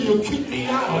preach till you kick me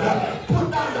out.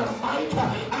 Put down the mic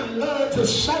and learn to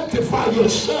sanctify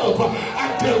yourself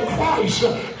until Christ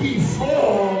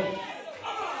before.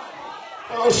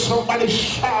 Oh, somebody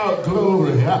shout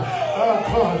glory. Oh,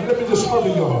 God, let me just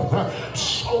hurry on.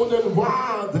 So then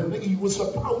while then he was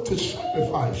about to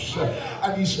sacrifice,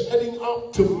 and he's heading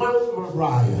up to Mount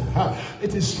Moriah.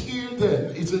 It is here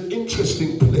then, it's an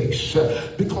interesting place,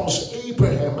 because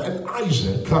Abraham and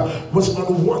Isaac was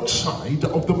on one side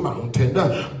of the mountain,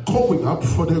 going up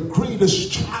for the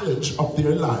greatest challenge of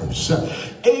their lives.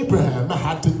 Abraham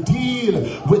had to deal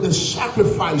with the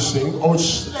sacrificing or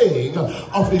slaying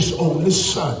of his only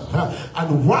son.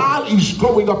 And while he's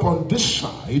going up on this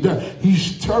side,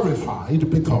 he's terrified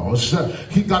because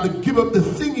he got to give up the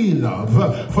thing he loves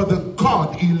for the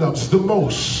God he loves the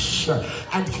most.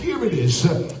 And here it is,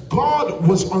 God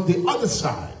was on the other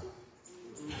side.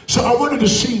 So I wanted to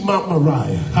see Mount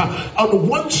Moriah. On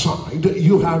one side,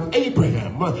 you have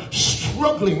Abraham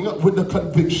struggling with the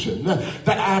conviction that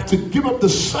I have to give up the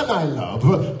son I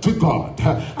love to God.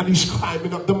 And he's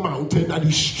climbing up the mountain and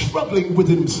he's struggling with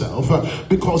himself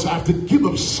because I have to give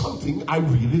up something I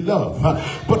really love.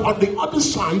 But on the other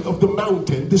side of the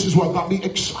mountain, this is what got me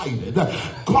excited.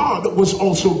 God was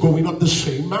also going up the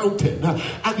same mountain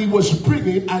and he was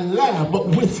bringing a lamb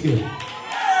with him.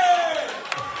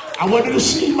 I wanted to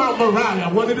see Mount Moriah.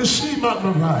 I wanted to see Mount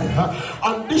Moriah.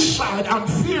 On this side, I'm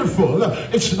fearful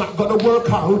it's not going to work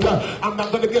out. I'm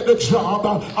not going to get the job.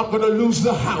 I'm going to lose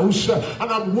the house.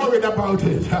 And I'm worried about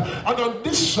it. And on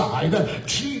this side,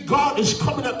 God is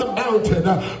coming up the mountain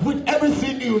with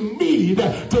everything you need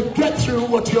to get through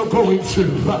what you're going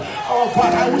through. Oh,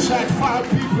 God, I wish I had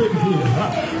 5 people in here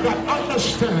that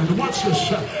understand, watch this,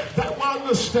 that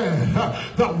understand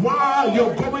that while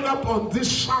you're going up on this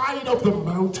side of the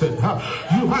mountain,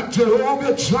 you have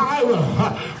Jehovah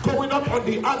Jireh going up on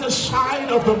the other side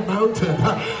of the mountain,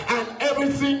 and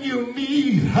everything you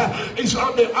need is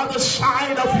on the other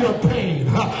side of your pain.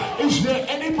 Is there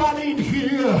anybody in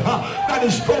here that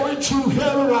is going through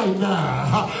hell right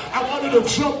now? I want you to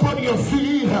jump on your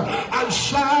feet and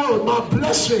shout, my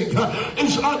blessing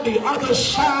is on the other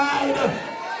side.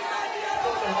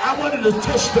 I wanted to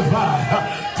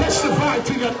testify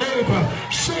to your neighbor.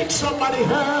 Shake somebody's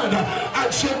hand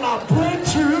and say, my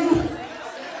breakthrough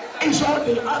is on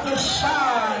the other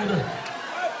side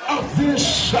of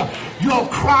this. You're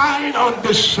crying on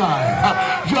this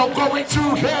side. You're going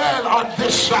through hell on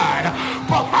this side.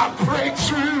 But my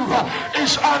breakthrough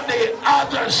is on the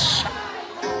other side.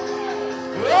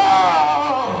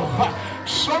 Oh!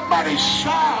 Somebody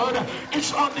shout,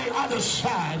 it's on the other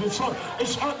side. It's on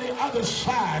the other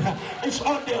side. It's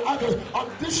on the other. On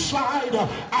this side,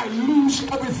 I lose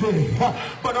everything.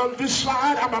 But on this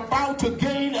side, I'm about to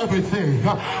gain everything.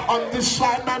 On this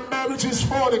side, my marriage is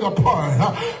falling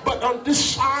apart. But on this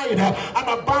side,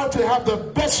 I'm about to have the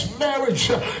best marriage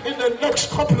in the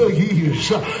next couple of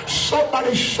years.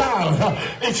 Somebody shout,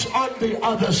 it's on the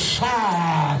other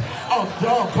side. Oh,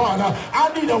 God,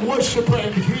 I need a worshiper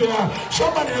in here.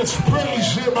 Somebody let's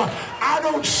praise him. I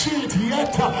don't see it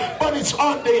yet, but it's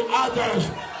on the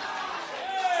others.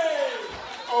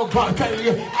 Oh God,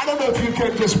 I don't know if you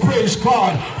can just praise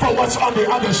God for what's on the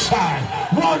other side.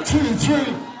 1, 2,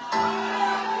 3.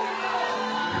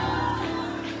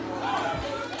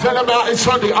 Tell them now it's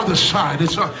on the other side.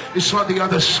 It's on the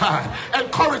other side.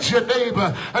 Encourage your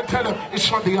neighbor and tell them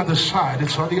it's on the other side.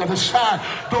 It's on the other side.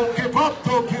 Don't give up.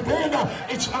 Don't give in.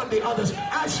 It's on the other side.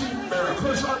 I see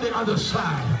miracles on the other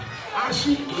side. I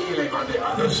see healing on the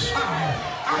other side.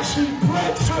 I see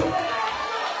breakthrough.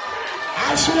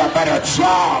 I see a better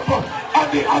job on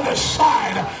the other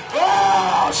side.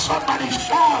 Oh, somebody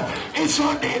shout, it's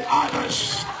on the other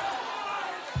side.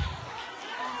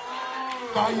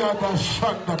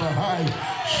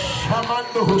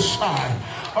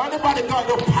 Anybody got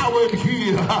no power in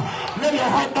here? Lay your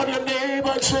hand on your neighbor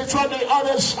and say it's on the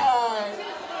other side.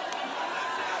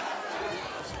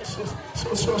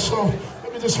 So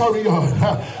let me just hurry on.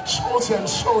 So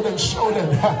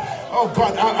then. Oh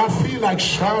God, I feel like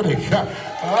shouting.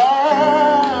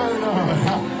 Oh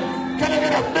Lord. Can I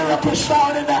get a miracle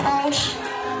shout in the house?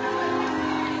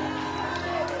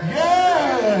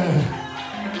 Yeah.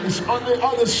 It's on the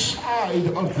other side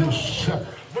of this.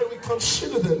 When we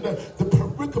consider then the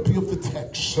pericope of the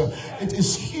text, it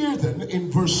is here then in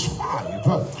verse 5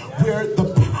 where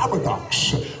the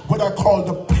paradox, what I call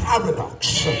the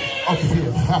paradox of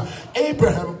him.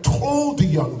 Abraham told the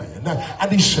young man,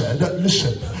 and he said,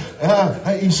 listen,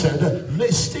 he said,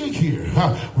 let's stay here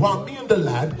while me and the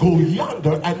lad go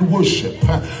yonder and worship.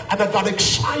 And I got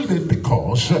excited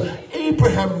because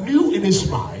Abraham knew in his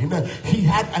mind he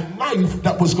had a knife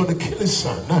that was going to kill his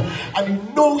son, and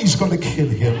he know he's going to kill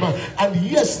him. And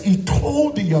yes, he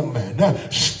told the young man,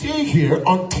 stay here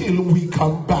until we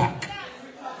come back.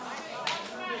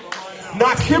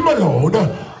 Not him alone,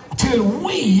 till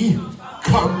we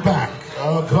come back.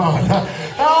 Oh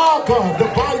God, the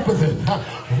Bible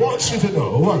then wants you to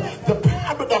know the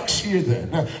paradox here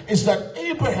then is that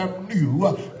Abraham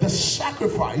knew the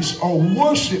sacrifice or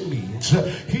worship means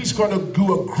he's going to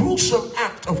do a gruesome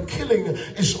act of killing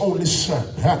his only son.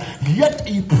 Yet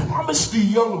he promised the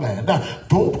young man,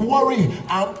 don't worry,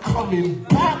 I'm coming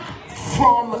back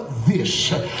from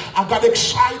this. I got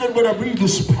excited when I read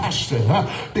this pastor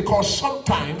because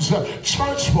sometimes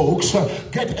church folks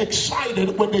get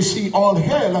excited when they see all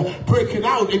hell breaking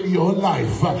out in your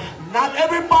life. Not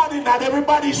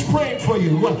everybody's praying for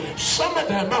you. Some of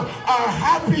them are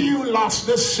happy you lost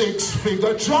the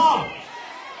 6-figure job.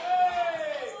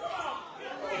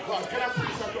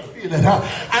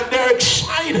 And they're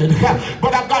excited,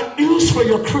 but I've got news for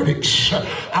your critics.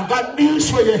 I've got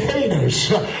news for your haters,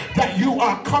 that you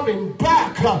are coming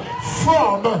back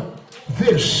from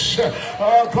this.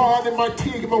 God, in my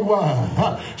team,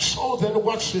 so then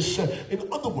watch this. In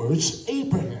other words,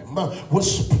 Abraham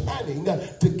was planning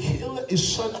to kill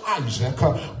his son Isaac,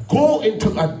 go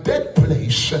into a dead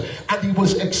place, and he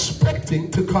was expecting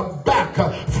to come back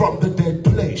from the dead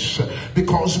place,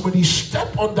 because when he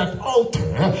stepped on that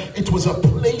altar, it was a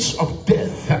place of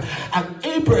death, and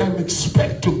Abraham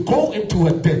expected to go into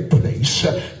a dead place,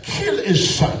 kill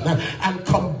his son, and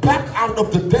come back out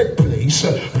of the dead place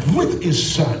with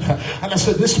his son. And I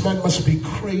said, this man must be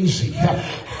crazy.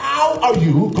 How are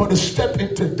you going to step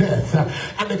into death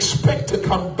and expect to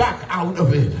come back out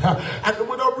of it? And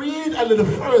when I read a little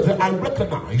further, I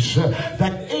recognize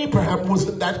that Abraham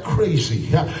wasn't that crazy,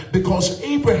 because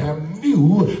Abraham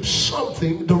knew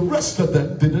something the rest of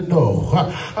them didn't know.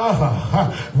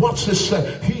 Watch this.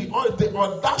 He had the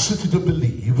audacity to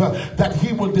believe that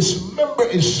he will dismember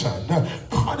his son,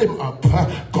 cut him up.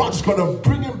 God's going to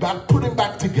bring him back, put him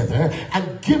back together,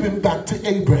 and give him back to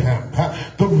Abraham.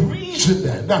 The reason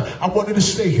then, I wanted to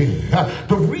stay here,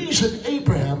 the reason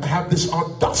Abraham had this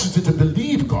audacity to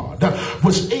believe God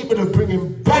was able to bring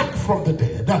him back from the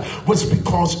dead was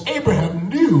because Abraham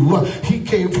knew he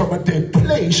came from a dead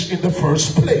place in the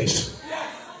first place.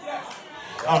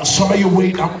 Some of you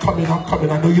wait, I'm coming.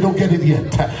 I know you don't get it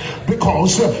yet.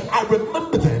 Because I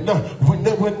remember then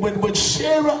when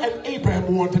Sarah and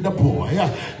Abraham wanted a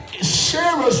boy,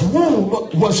 Sarah's womb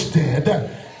was dead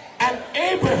and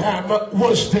Abraham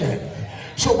was dead.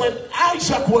 So when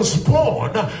Isaac was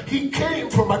born, he came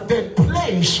from a dead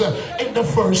place in the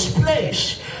first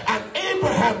place. And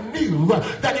Abraham knew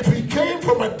that if he came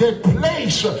from a dead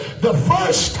place the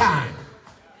first time,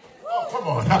 come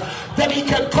on, then he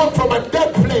can come from a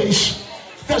dead place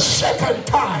the second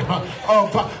time.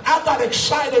 I got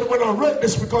excited when I read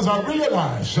this because I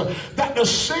realized that the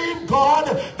same God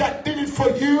that did it for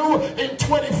you in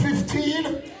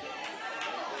 2015,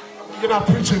 you're not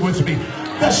preaching with me.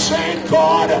 The same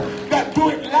God that do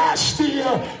it last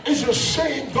year is the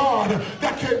same God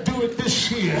that can do it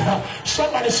this year.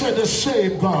 Somebody said the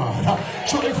same God.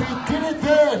 So if he did it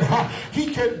then, he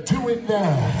can do it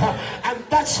now. And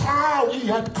that's how he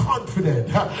had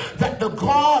confidence that the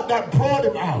God that brought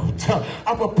him out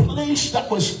of a place that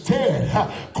was dead,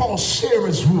 called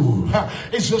Sarah's womb,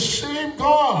 is the same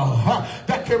God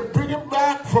that can bring him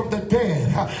back from the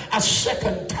dead a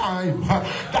second time.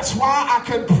 That's why I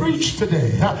can preach today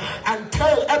and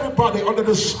tell everybody under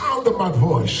the sound of my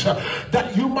voice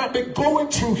that you might be going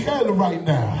through hell right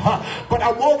now, but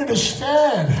I want you to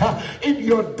stand in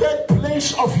your dead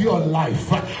place of your life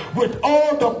with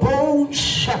all the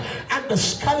bones and the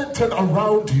skeleton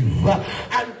around you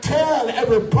and tell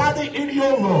everybody in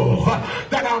your row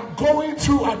that I'm going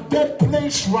through a dead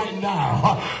place right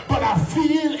now, but I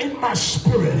feel in my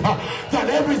spirit that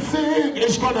everything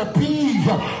is going to be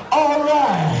all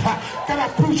right. Can I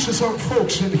preach to some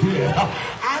folks in here?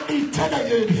 I need 10 of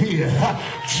you in here.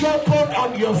 Jump up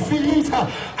on your feet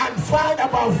and find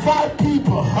about 5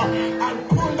 people and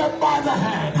pull them by the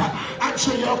hand. And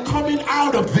so you're coming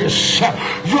out of this.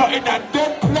 You're in a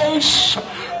dead place,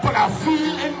 but I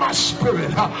feel in my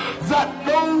spirit that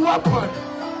no weapon.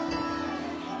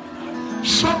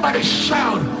 Somebody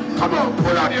shout. Come on,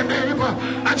 pull out your neighbor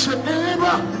and say,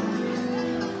 neighbor,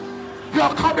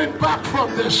 you're coming back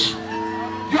from this.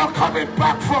 You're coming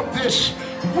back from this.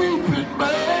 Weeping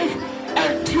may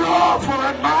endure for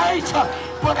a night,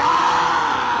 But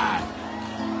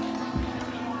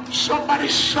somebody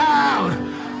shout,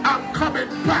 I'm coming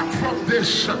back from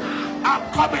this.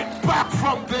 I'm coming back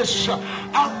from this.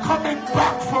 I'm coming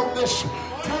back from this.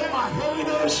 Tell my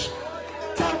haters,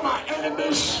 tell my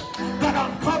enemies that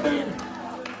I'm coming.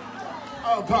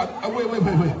 Oh God,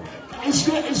 wait. Is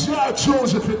there a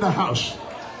Joseph in the house?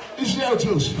 Is there a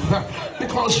Joseph?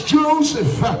 Because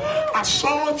Joseph, I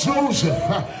saw Joseph,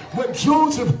 when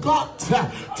Joseph got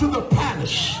to the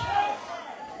palace,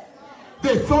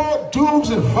 they thought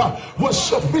Joseph was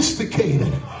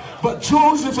sophisticated. But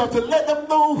Joseph had to let them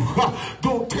know,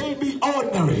 don't take me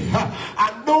ordinary.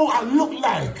 I know I look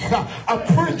like a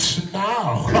prince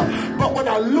now, but when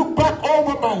I look back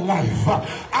over my life,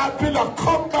 I've been a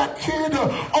comeback kid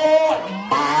all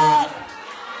my...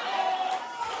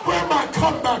 Where my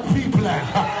comeback people at?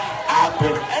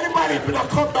 Anybody been a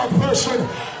comeback person?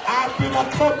 I've been a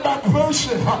comeback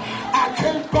person. I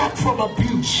came back from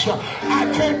abuse.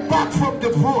 I came back from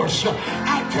divorce.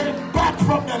 I came back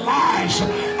from the lies.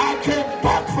 I came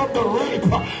back from the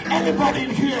rape. Anybody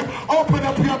in here, open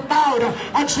up your mouth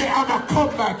and say, I'm a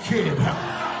comeback kid.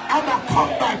 I'm a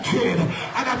comeback kid.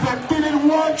 And if I did it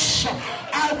once,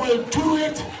 I will do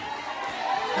it.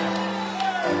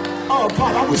 Oh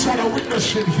God, I wish I had a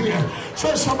witness in here.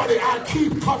 Say somebody, I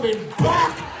keep coming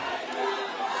back.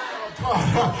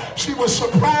 God, she was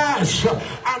surprised.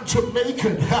 I'm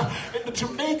Jamaican. In the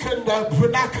Jamaican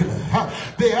vernacular,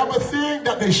 they have a thing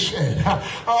that they said.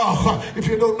 If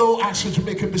you don't know, ask a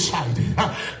Jamaican beside it.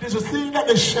 There's a thing that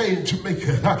they say in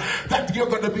Jamaica, that you're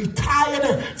going to be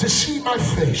tired to see my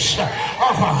face.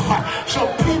 Some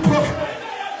people...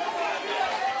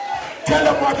 Tell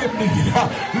them what it means.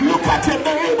 Look at your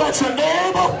neighbor. It's a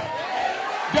neighbor.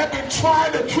 They've been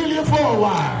trying to kill you for a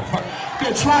while.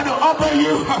 They're trying to upper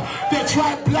you. They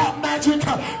try black magic.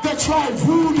 They try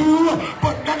voodoo.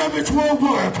 But none of it will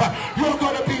work. You're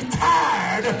going to be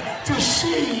tired to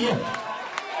see.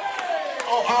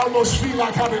 Oh, I almost feel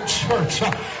like I'm in church.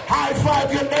 High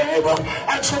five your neighbor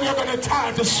and say you're going to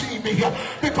tired to see me.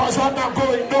 Because I'm not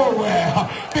going nowhere.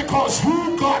 Because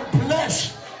who God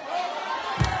bless.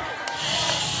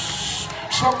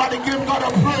 Somebody give God a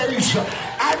praise.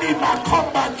 I need my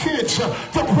comeback kids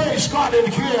to praise God in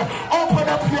here. Open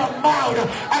up your mouth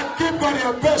and give God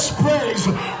your best praise.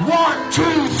 1,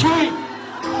 2, 3.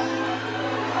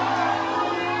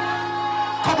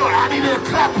 Come on, I need you to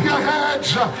clap your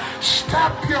hands,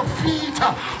 stamp your feet,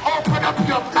 open up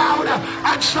your mouth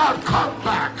and shout, come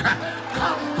back,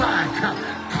 come back,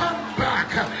 come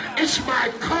back. It's my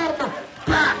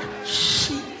comeback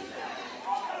season.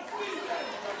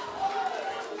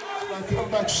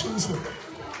 Comeback season.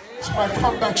 It's my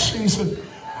comeback season.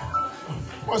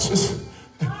 What's this?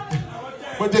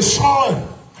 When they saw it,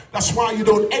 that's why you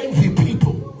don't envy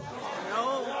people.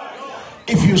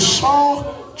 If you saw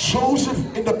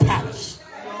Joseph in the palace,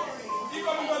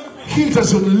 he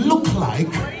doesn't look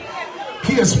like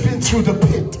he has been through the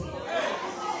pit.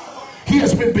 He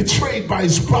has been betrayed by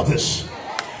his brothers.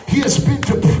 He has been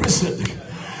to prison.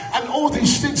 And all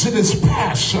these things in his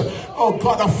past. Oh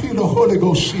God, I feel the Holy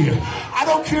Ghost here. I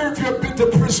don't care if you've been to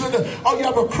prison or you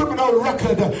have a criminal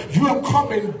record, you are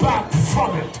coming back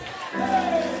from it.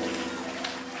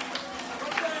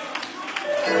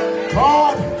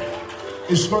 God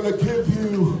is going to give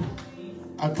you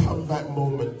a comeback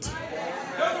moment.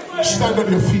 Stand on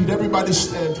your feet. Everybody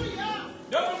stand.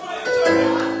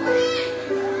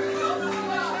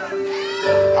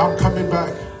 I'm coming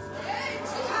back.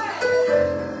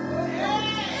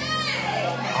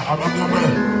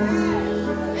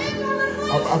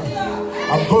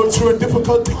 I'm going through a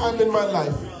difficult time in my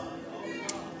life.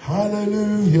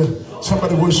 Hallelujah.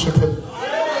 Somebody worship him.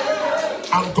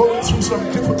 I'm going through some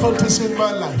difficulties in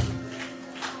my life.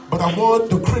 But I want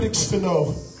the critics to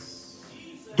know,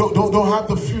 don't have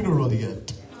the funeral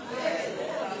yet.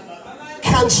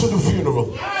 Cancel the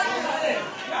funeral.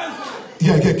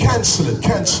 Yeah, cancel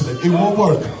it. It won't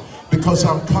work because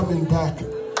I'm coming back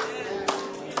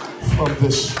from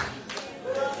this.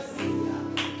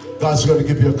 God's going to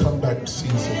give you a comeback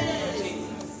season.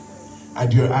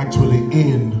 And you're actually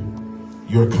in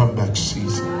your comeback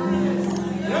season.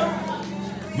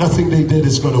 Nothing they did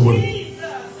is going to work.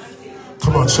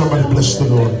 Come on, somebody bless the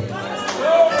Lord.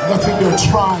 Nothing they're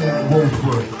trying won't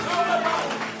work.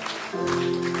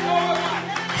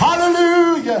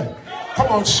 Hallelujah. Come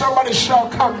on, somebody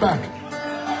shout come back.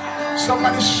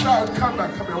 Somebody shout come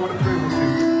back. Come here, I want to pray with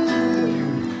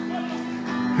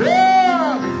you.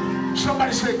 Yeah.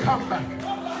 Somebody say come back.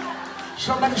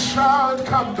 Somebody shout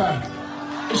come back.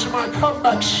 It's my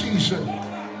comeback season.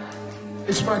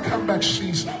 It's my comeback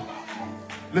season.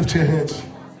 Lift your heads.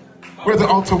 Where are the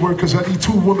altar workers? I need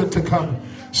 2 women to come.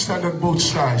 Stand on both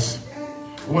sides.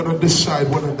 One on this side,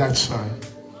 one on that side.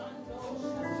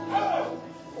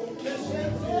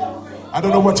 I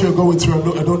don't know what you're going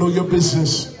through. I don't know your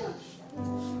business.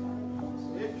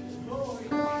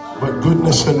 But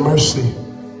goodness and mercy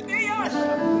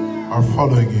are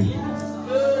following you.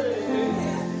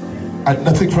 And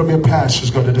nothing from your past is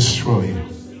going to destroy you.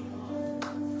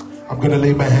 I'm going to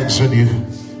lay my hands on you.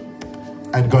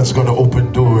 And God's going to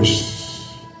open doors.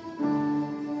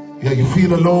 Yeah, you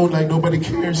feel alone like nobody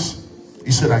cares.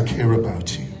 He said, I care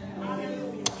about you.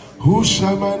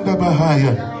 Hushamanda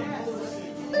Bahaya.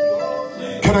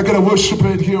 Can I get a worshiper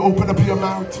in here? Open up your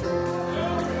mouth.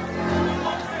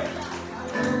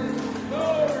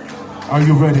 Are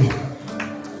you ready?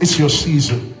 It's your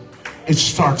season. It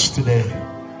starts today.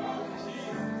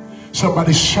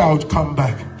 Somebody shout, come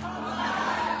back.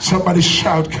 Somebody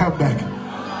shout, come back.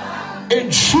 In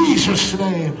Jesus'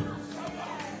 name.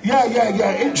 Yeah.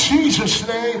 In Jesus'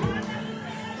 name.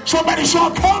 Somebody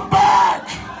shout, come back.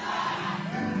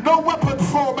 No weapon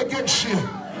formed against you.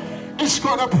 It's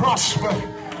going to prosper.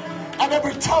 And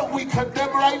every tongue we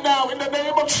condemn right now in the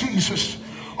name of Jesus.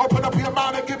 Open up your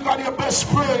mouth and give God your best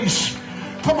praise.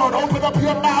 Come on, open up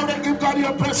your mouth and give God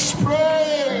your best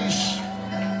praise.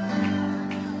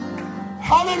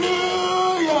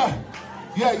 Hallelujah.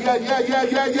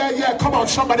 Yeah. Come on,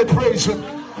 somebody praise him.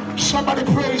 Somebody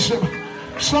praise him.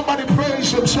 Somebody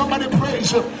praise him. Somebody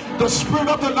praise him. The Spirit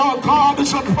of the Lord God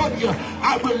is upon you.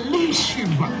 I release you.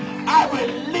 I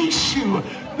release you.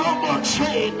 No more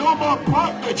chain, no more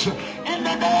bondage. In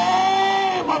the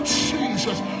name of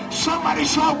Jesus. Somebody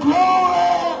shout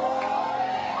glory.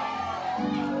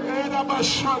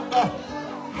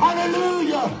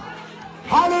 Hallelujah.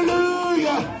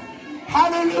 Hallelujah.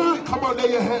 Hallelujah. Come on,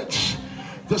 lay your heads.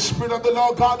 The Spirit of the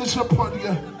Lord God is upon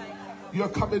you. You're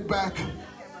coming back.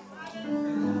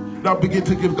 Now begin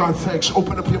to give God thanks.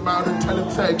 Open up your mouth and tell him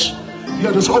thanks.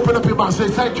 Yeah, just open up your mouth and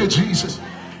say, thank you, Jesus.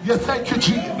 Yeah, thank you,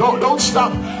 Jesus. No, don't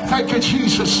stop. Thank you,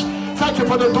 Jesus. Thank you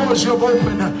for the doors you've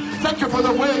opened. Thank you for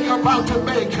the way you're about to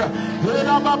make.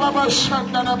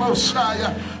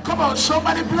 Come on,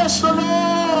 somebody bless the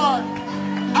Lord.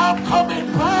 I'm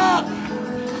coming back.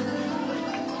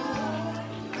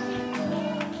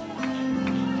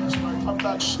 It's my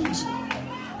comeback season.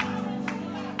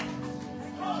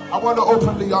 I want to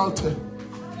open the altar.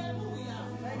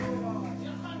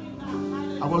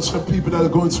 I want some people that are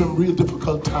going through real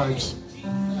difficult times.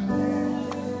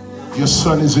 Your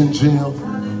son is in jail.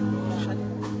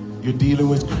 You're dealing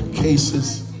with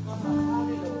cases.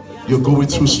 You're going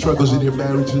through struggles in your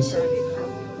marriages.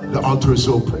 The altar is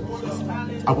open.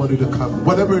 I want you to come.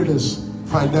 Whatever it is,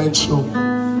 financial,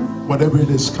 whatever it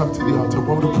is, come to the altar. I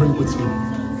want to pray with you.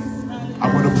 I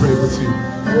want to pray with you.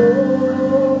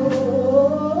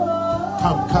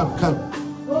 Come.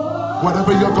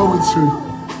 Whatever you're going through.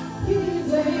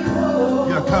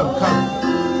 Yeah, come. I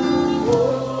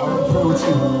want to pray with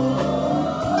you.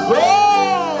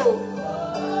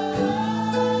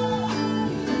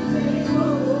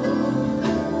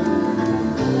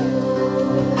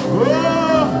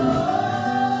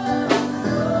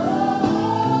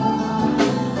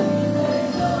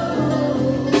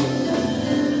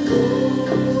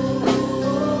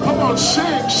 Come on, sing.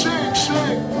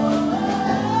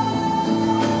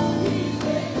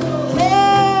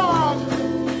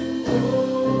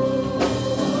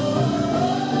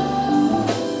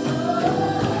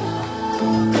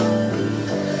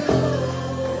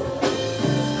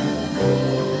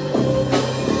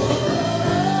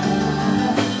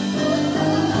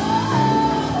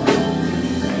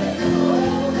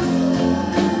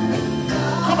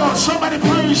 Somebody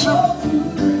praise him.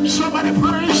 Somebody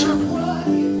praise him.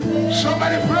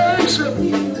 Somebody praise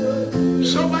him.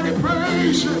 Somebody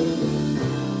praise him.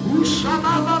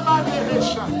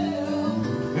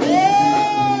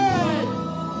 Hey!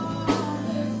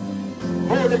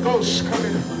 Holy Ghost, come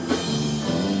in.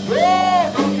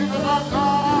 Oh, don't give him our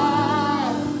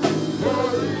God.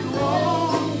 Holy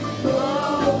Ghost,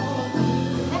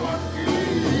 come on,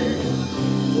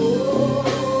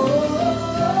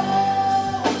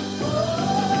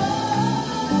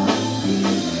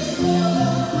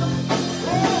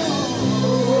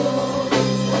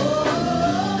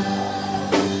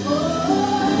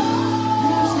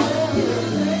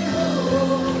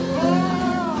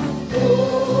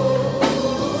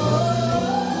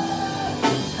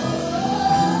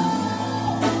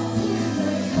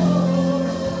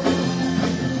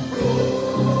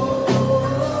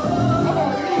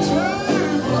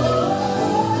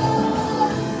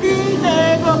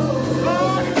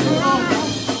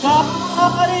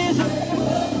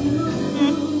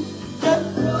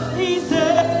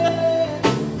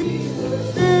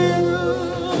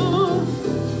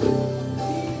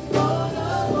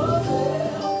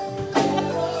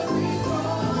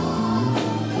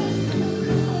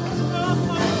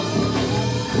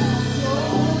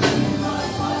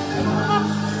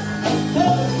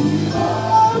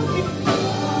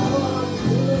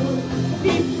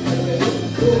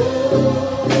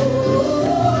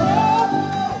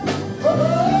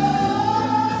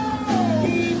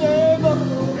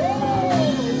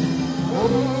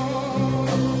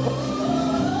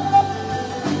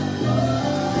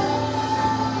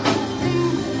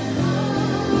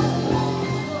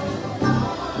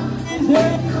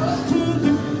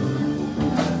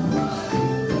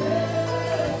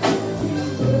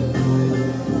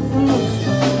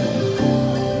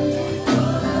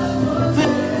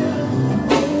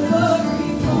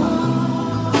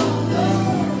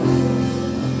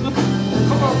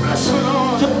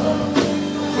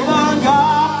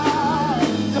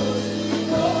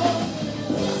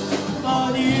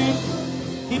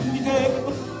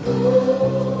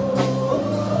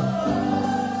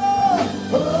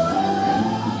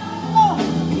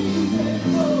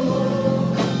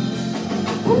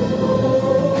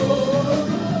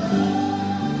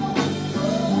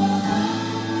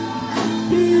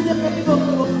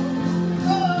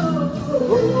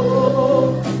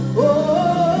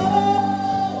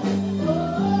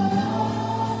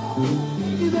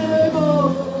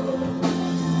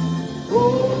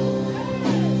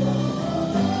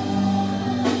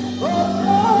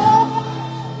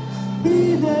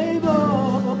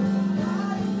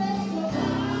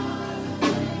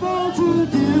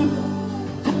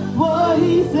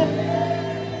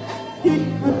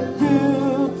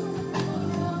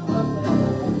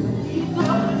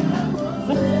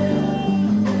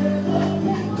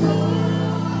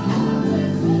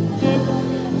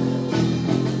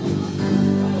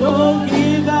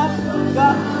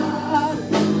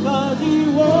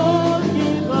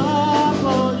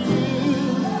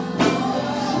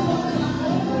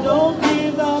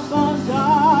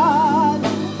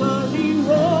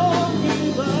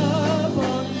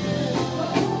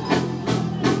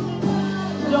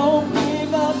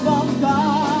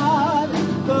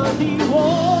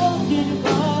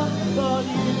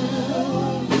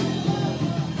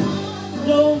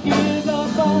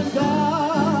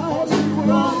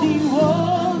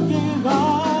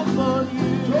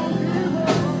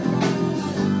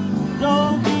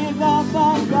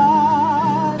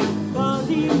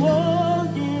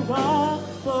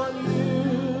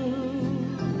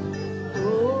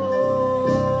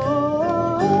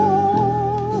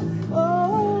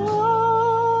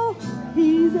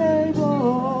 He's able.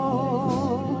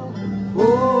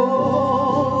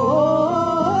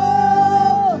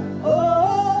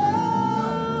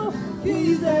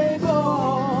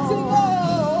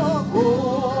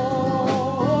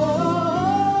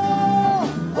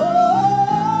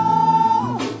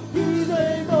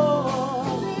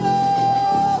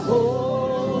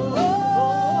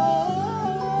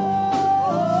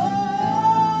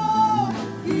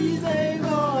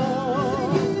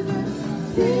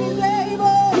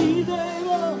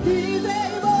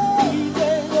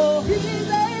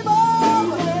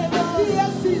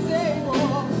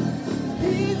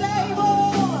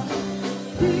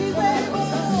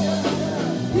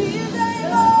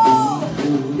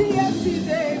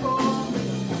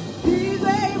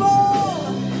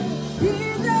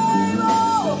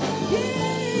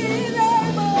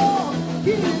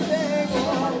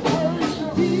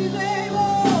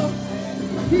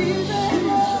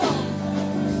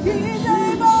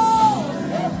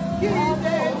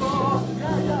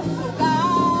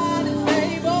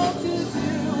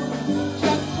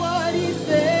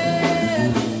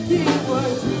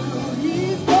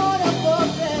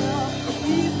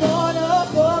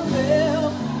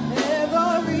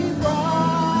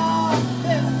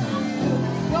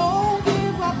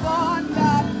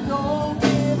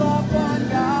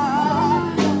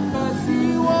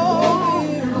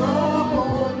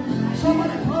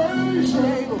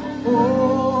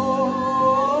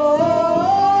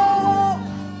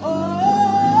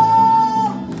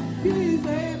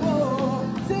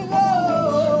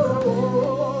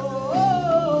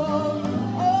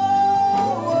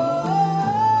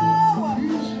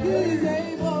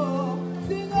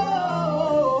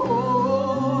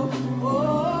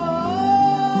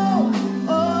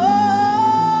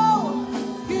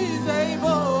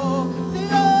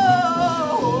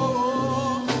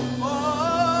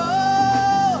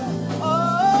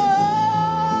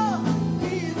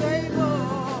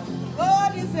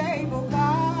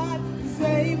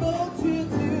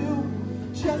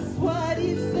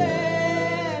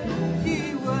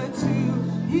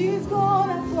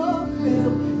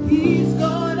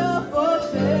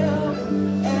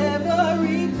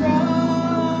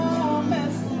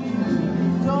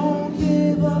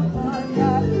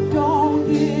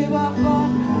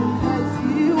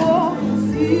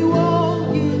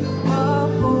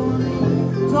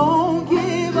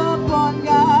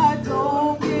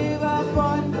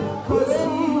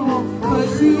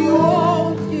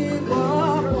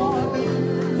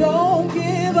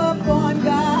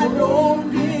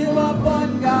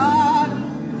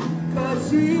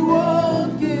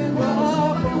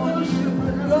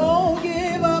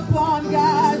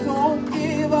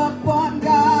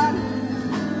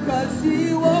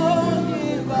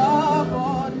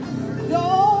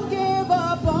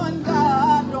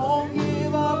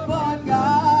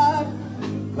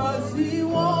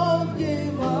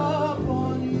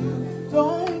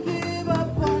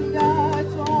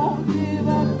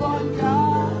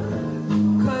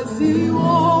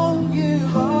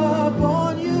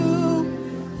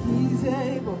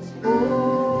 able.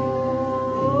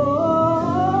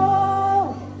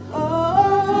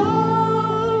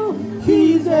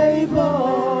 He's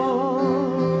able.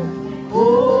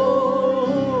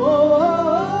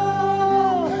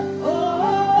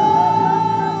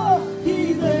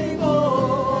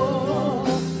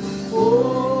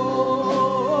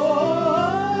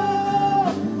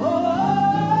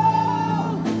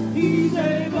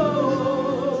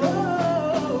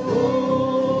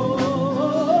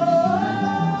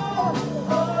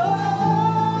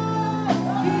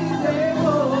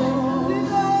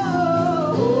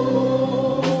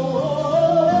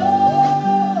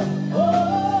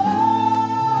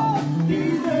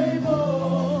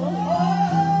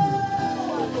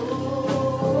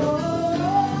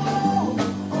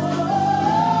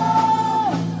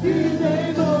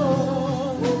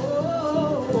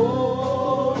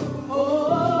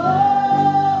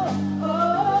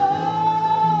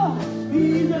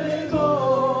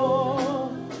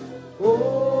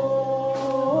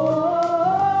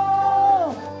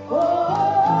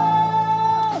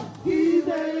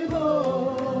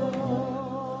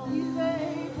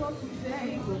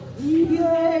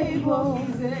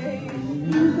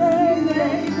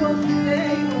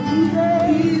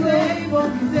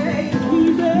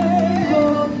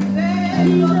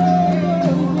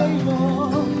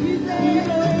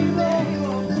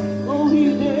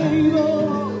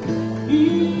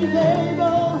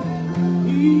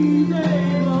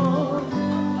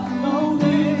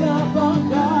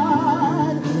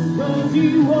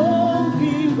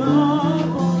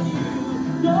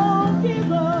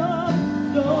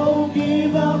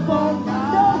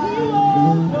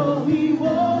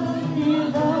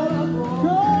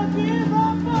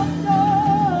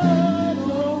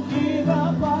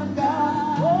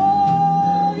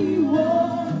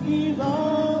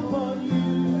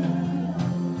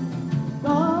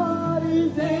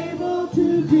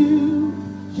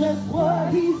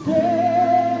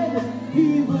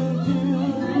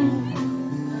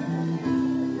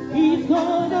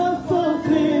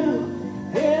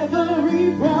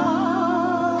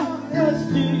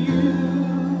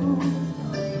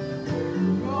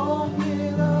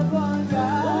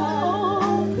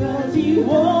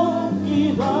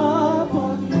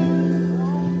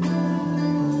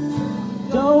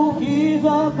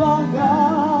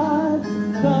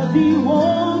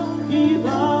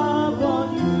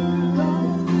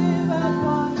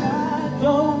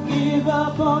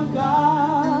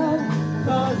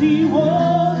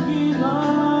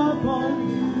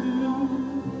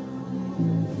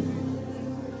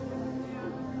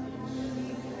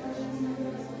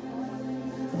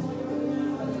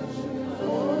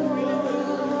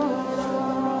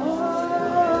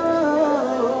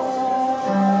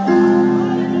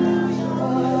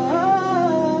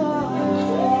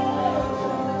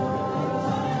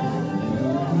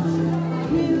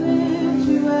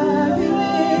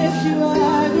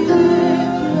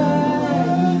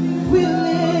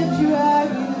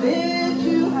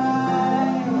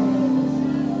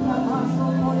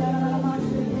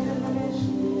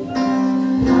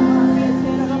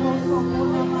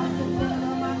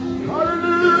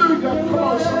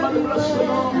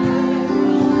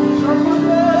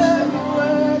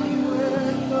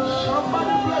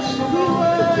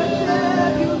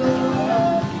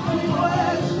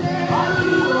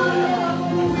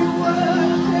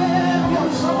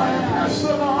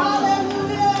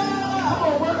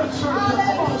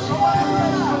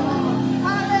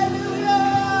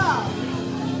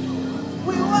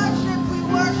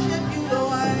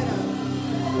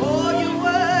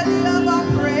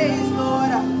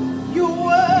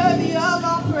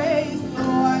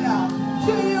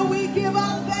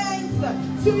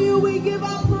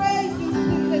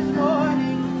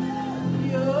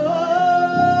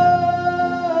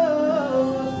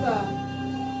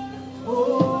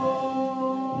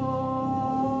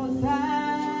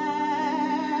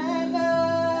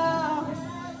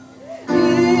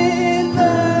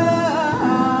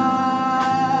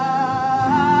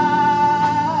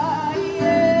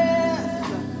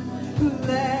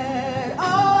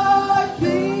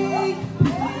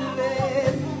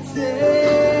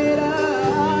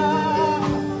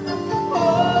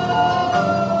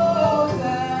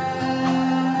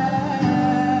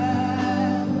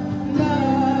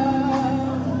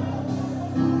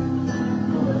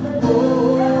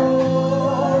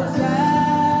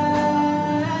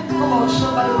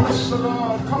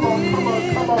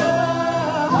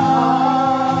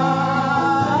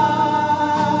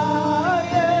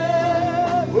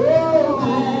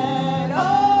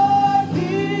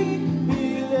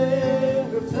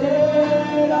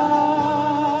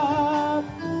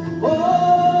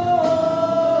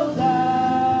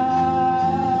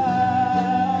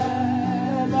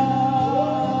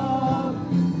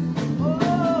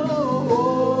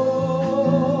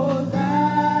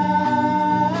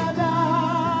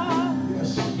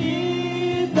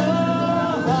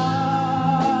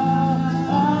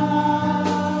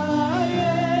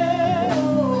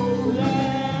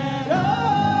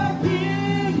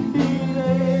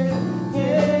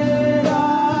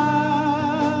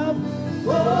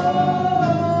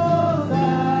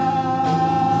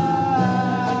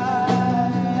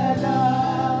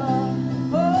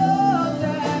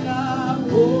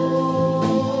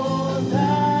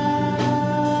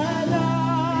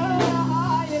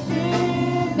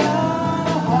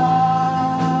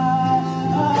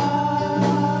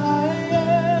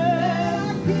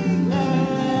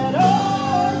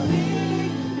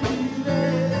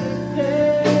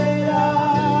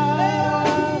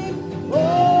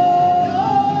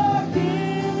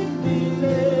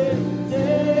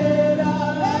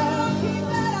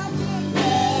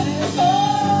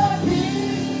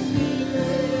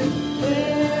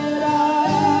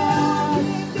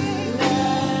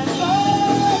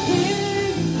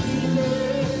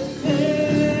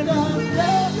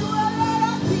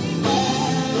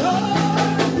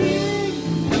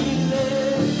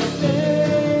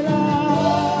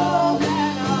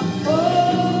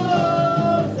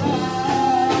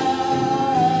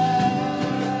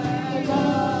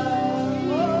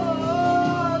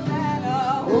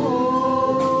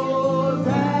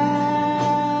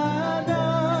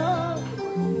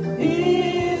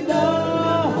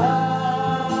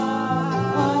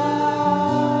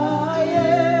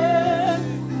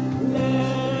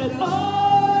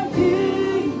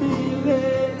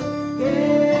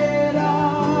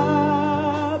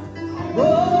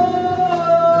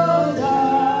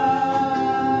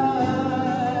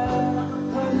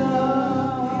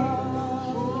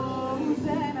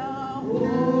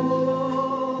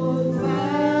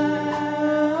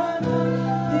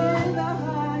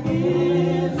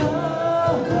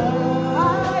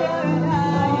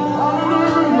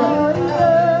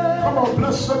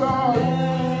 bless the Lord.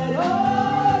 Let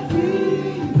our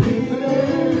King be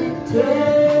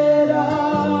lifted up.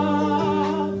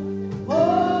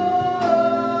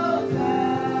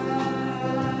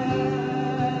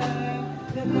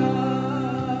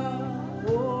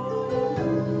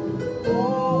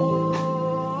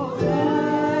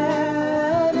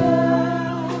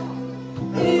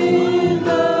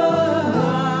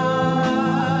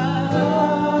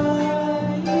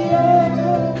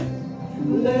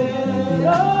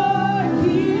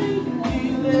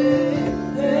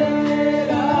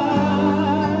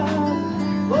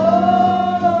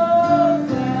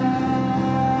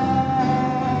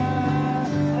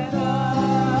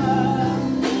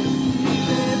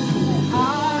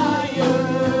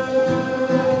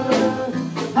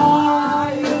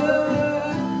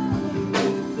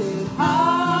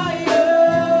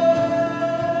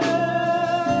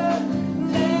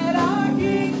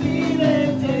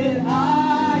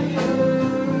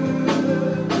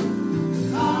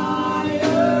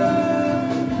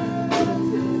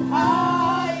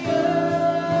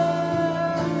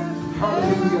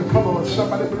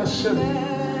 Somebody bless him.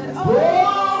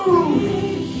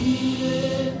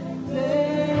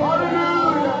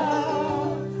 Hallelujah.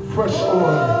 Fresh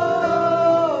oil.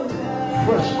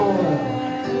 Fresh oil.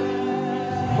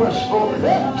 Fresh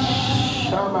oil.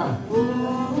 Shama.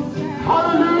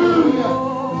 Hallelujah.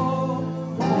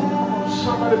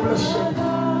 Somebody bless him.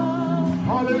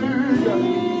 Hallelujah.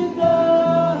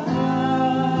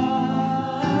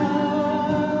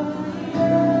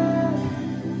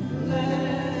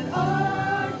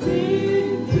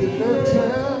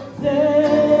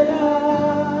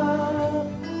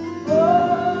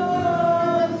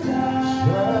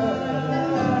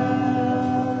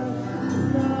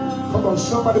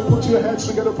 Somebody put your hands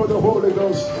together for the Holy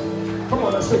Ghost. Come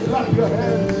on, I say clap your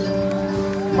hands.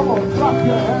 Come on, clap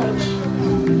your hands.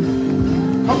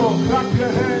 Come on, clap your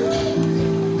hands.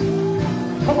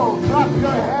 Come on, clap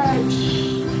your hands.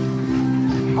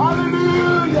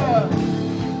 Hallelujah.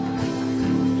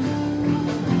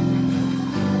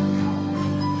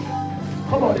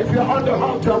 Come on, if you're on the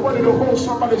altar, I want you to hold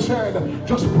somebody's hand.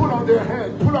 Just pull on their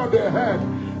hand, pull on their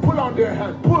hand, pull on their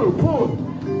hand, pull, pull.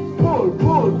 Pull,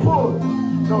 pull, pull.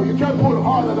 No, you can't pull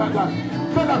harder than that.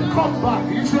 Then come back.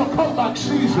 It's your comeback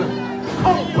season.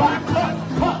 Come back. Cut.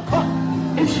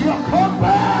 It's your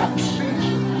comeback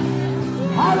season.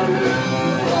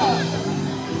 Hallelujah.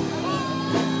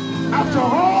 After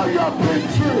all you've been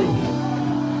through,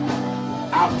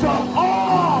 after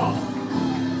all,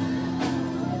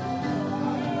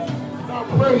 now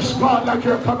praise God like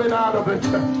you're coming out of it.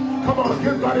 Come on,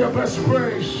 give God your best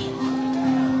praise.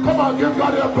 Come on, give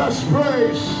God your best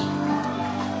praise.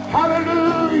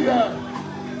 Hallelujah.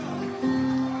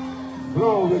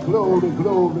 Glory, glory,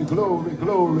 glory, glory,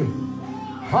 glory.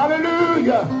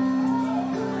 Hallelujah.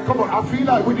 Come on, I feel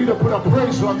like we need to put a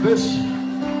praise on this.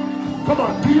 Come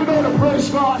on, do you know the praise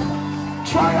God?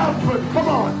 Triumphant, come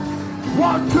on.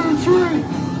 1, 2, 3.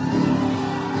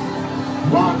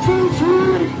 1, 2,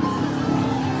 3.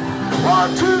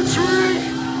 1, 2, 3.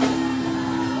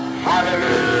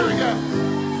 Hallelujah.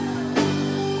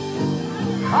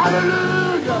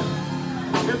 Hallelujah.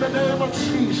 In the name of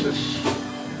Jesus.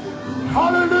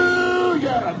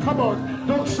 Hallelujah. Come on.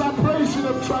 Don't stop praising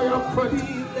him triumphant.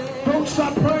 Don't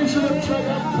stop praising him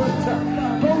triumphant.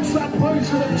 Don't stop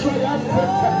praising him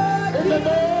triumphant. In the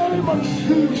name of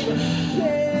Jesus.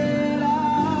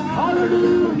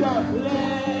 Hallelujah.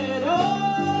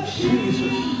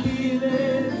 Jesus.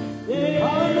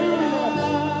 Hallelujah.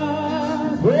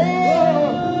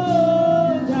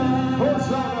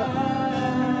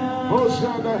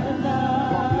 Hosanna.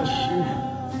 God bless you.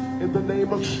 In the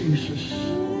name of Jesus.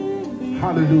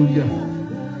 Hallelujah.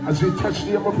 As he touched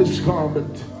the hem of his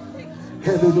garment,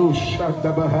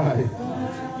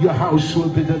 your house will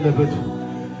be delivered.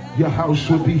 Your house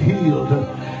will be healed.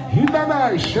 In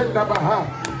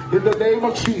the name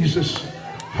of Jesus.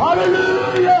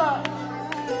 Hallelujah.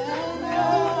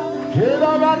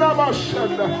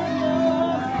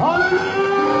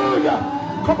 Hallelujah.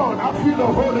 Come on, I feel the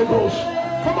Holy Ghost.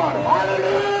 Come on,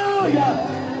 hallelujah.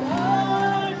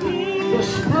 The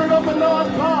Spirit of the Lord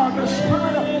God, the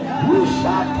Spirit of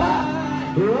Rusaka.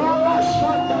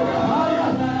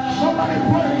 Somebody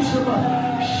praise him.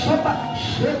 Somebody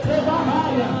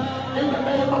in the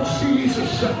name of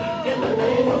Jesus. In the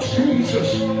name of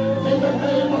Jesus. In the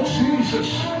name of Jesus.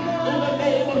 In the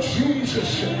name of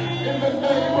Jesus. In the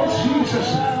name of Jesus.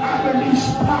 I release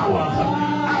power.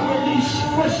 I release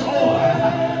fresh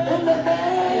oil. In the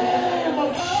name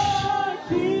of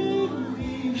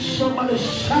Jesus. Somebody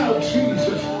shout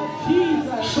Jesus.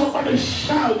 Jesus. Somebody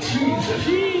shout Jesus.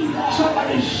 Jesus.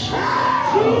 Somebody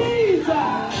shout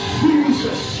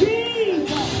Jesus. Jesus.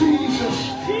 Jesus.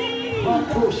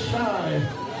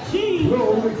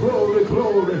 Glory, glory,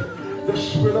 glory. The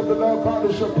Spirit of the Lord God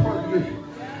is upon you.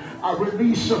 I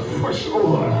release a fresh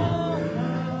oil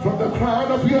from the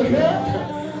crown of your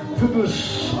head to the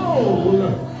sole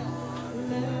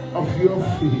of your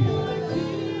feet.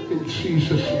 In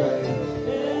Jesus'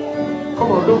 name.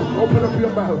 Come on, look, open up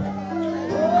your mouth.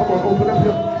 Come on, open up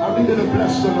your... I need you to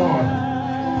bless the Lord.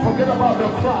 Forget about the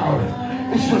crowd.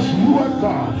 It's just you and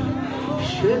God.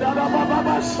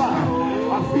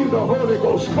 I feel the Holy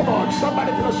Ghost. Come on,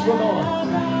 somebody bless the Lord.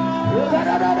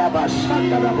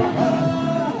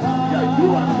 Yeah, you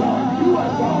are God. You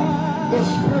are God. The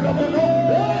Spirit of the Lord.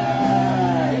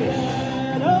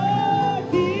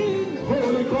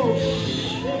 Holy Ghost.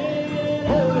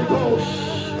 Holy Ghost.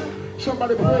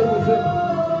 Somebody pray with him.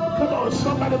 Come on,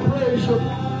 somebody praise him.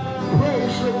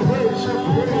 Praise him, praise him,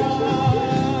 praise him.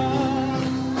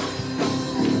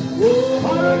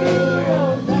 Hallelujah.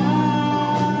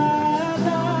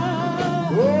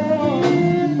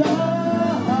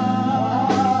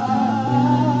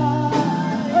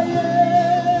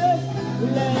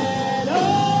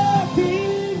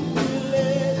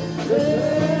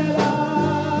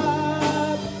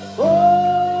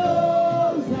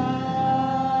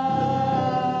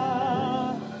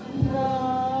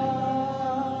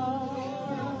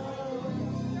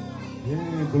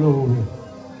 Glory.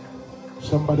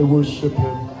 Somebody worship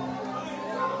him.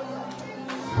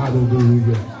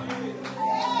 Hallelujah.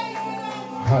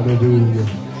 Hallelujah.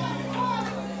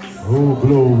 Oh,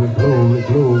 glory, glory,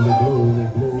 glory, glory,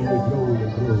 glory, glory,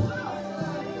 glory.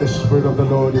 The Spirit of the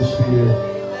Lord is here.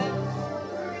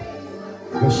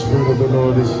 The Spirit of the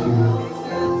Lord is here.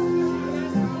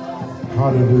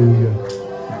 Hallelujah.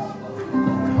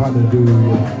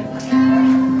 Hallelujah.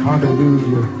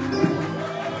 Hallelujah.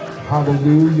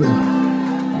 Hallelujah.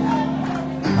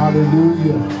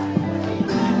 Hallelujah.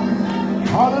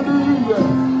 Hallelujah.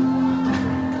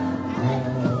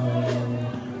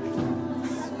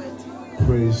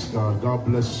 Praise God. God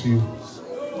bless you.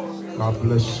 God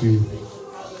bless you.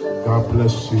 God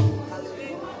bless you.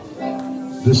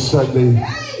 This Sunday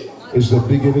is the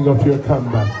beginning of your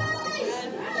comeback.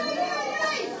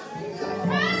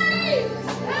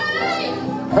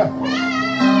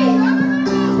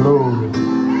 Glory.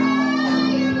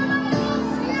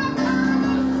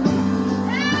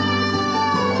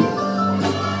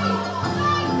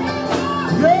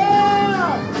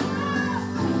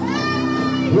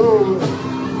 Glory.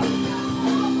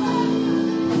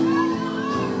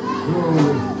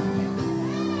 Glory.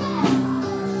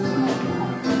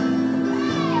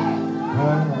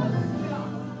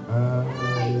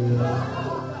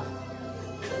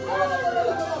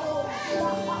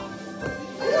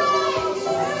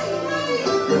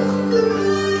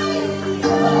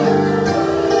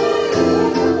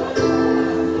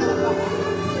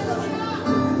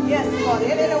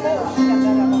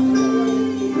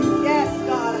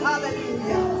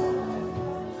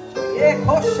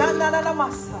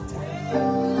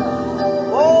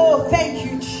 Oh, thank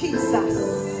you,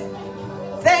 Jesus.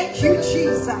 Thank you,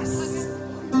 Jesus.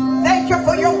 Thank you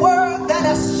for your word that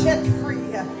has set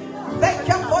free. Thank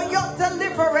you for your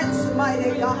deliverance,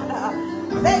 mighty God.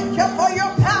 Thank you for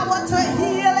your power to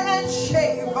heal and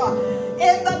shave.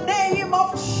 In the name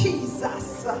of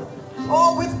Jesus.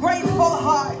 Oh, with grateful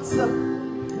hearts.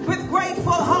 With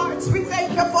grateful hearts, we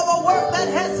thank you for the work that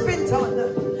has been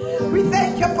done. We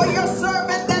thank you for your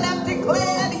servant that have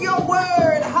declared your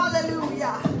word.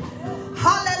 Hallelujah.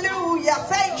 Hallelujah.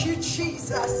 Thank you,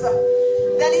 Jesus.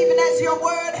 That even as your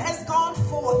word has gone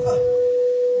forth,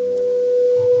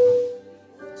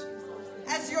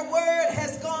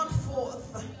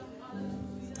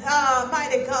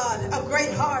 mighty God, a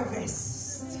great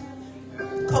harvest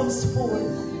comes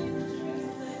forth.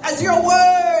 As your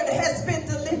word has been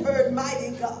delivered,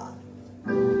 mighty God,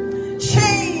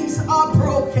 chains are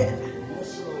broken.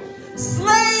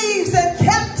 Slaves and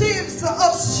captives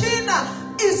of sin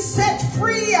is set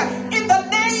free in the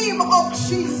name of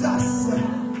Jesus.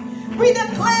 We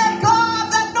declare,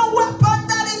 God, that no weapon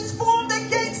that is formed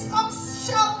against us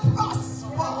shall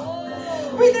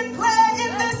prosper. We declare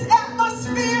in this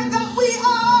atmosphere that we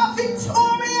are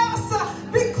victorious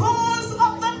because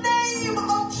of the name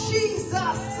of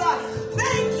Jesus.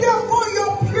 Thank you for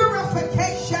your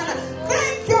purification.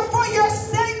 Thank you for your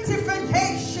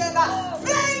sanctification.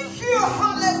 Thank you,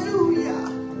 hallelujah.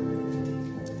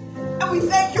 And we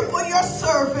thank you for your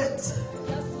servant.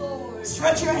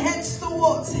 Stretch your hands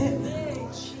towards him.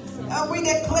 And we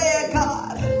declare,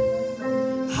 God,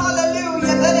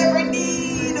 hallelujah, that every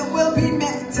need will be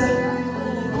met.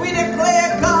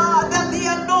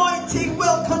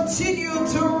 continue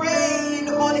to reign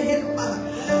on him.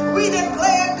 We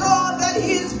declare, God, that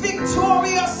he is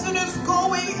victorious in his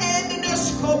going and in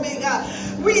his coming.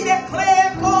 We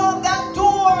declare, God, that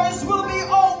doors will be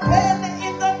open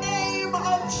in the name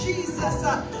of Jesus.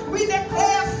 We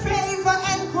declare favor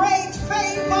and great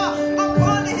favor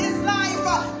upon his life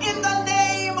in the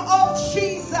name of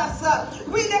Jesus.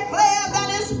 We declare that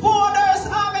his borders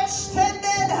are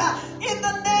extended in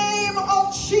the name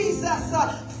of Jesus.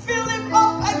 Fill him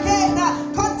up again.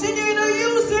 Continue to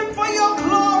use him for your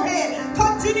glory.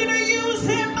 Continue to use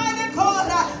him, mighty God,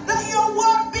 that your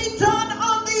work be done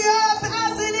on the earth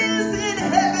as it is in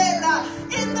heaven.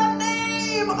 In the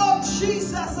name of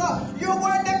Jesus, your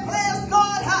word declares,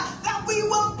 God, that we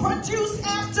will produce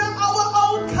after our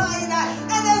own kind.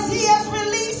 And as he has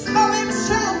released of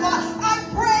himself, I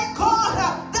pray, God,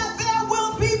 that there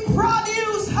will be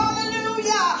produce.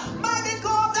 Hallelujah. Mighty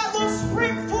God, that will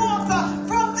spring forth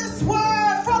from this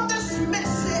word, from this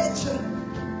message.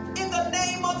 In the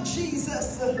name of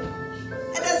Jesus.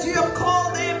 And as you have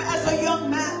called him as a young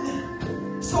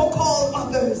man, so call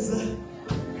others,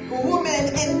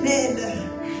 women and men.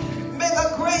 May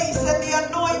the grace and the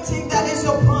anointing that is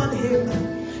upon him,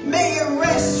 may it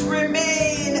rest,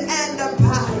 remain, and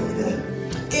abide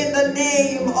in the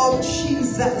name of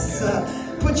Jesus.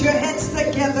 Put your hands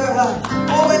together.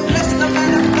 Oh, and bless the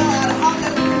man of God.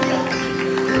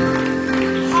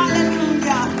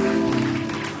 Hallelujah.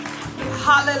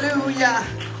 Hallelujah.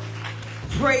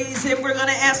 Praise him. We're going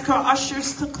to ask our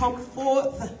ushers to come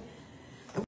forth.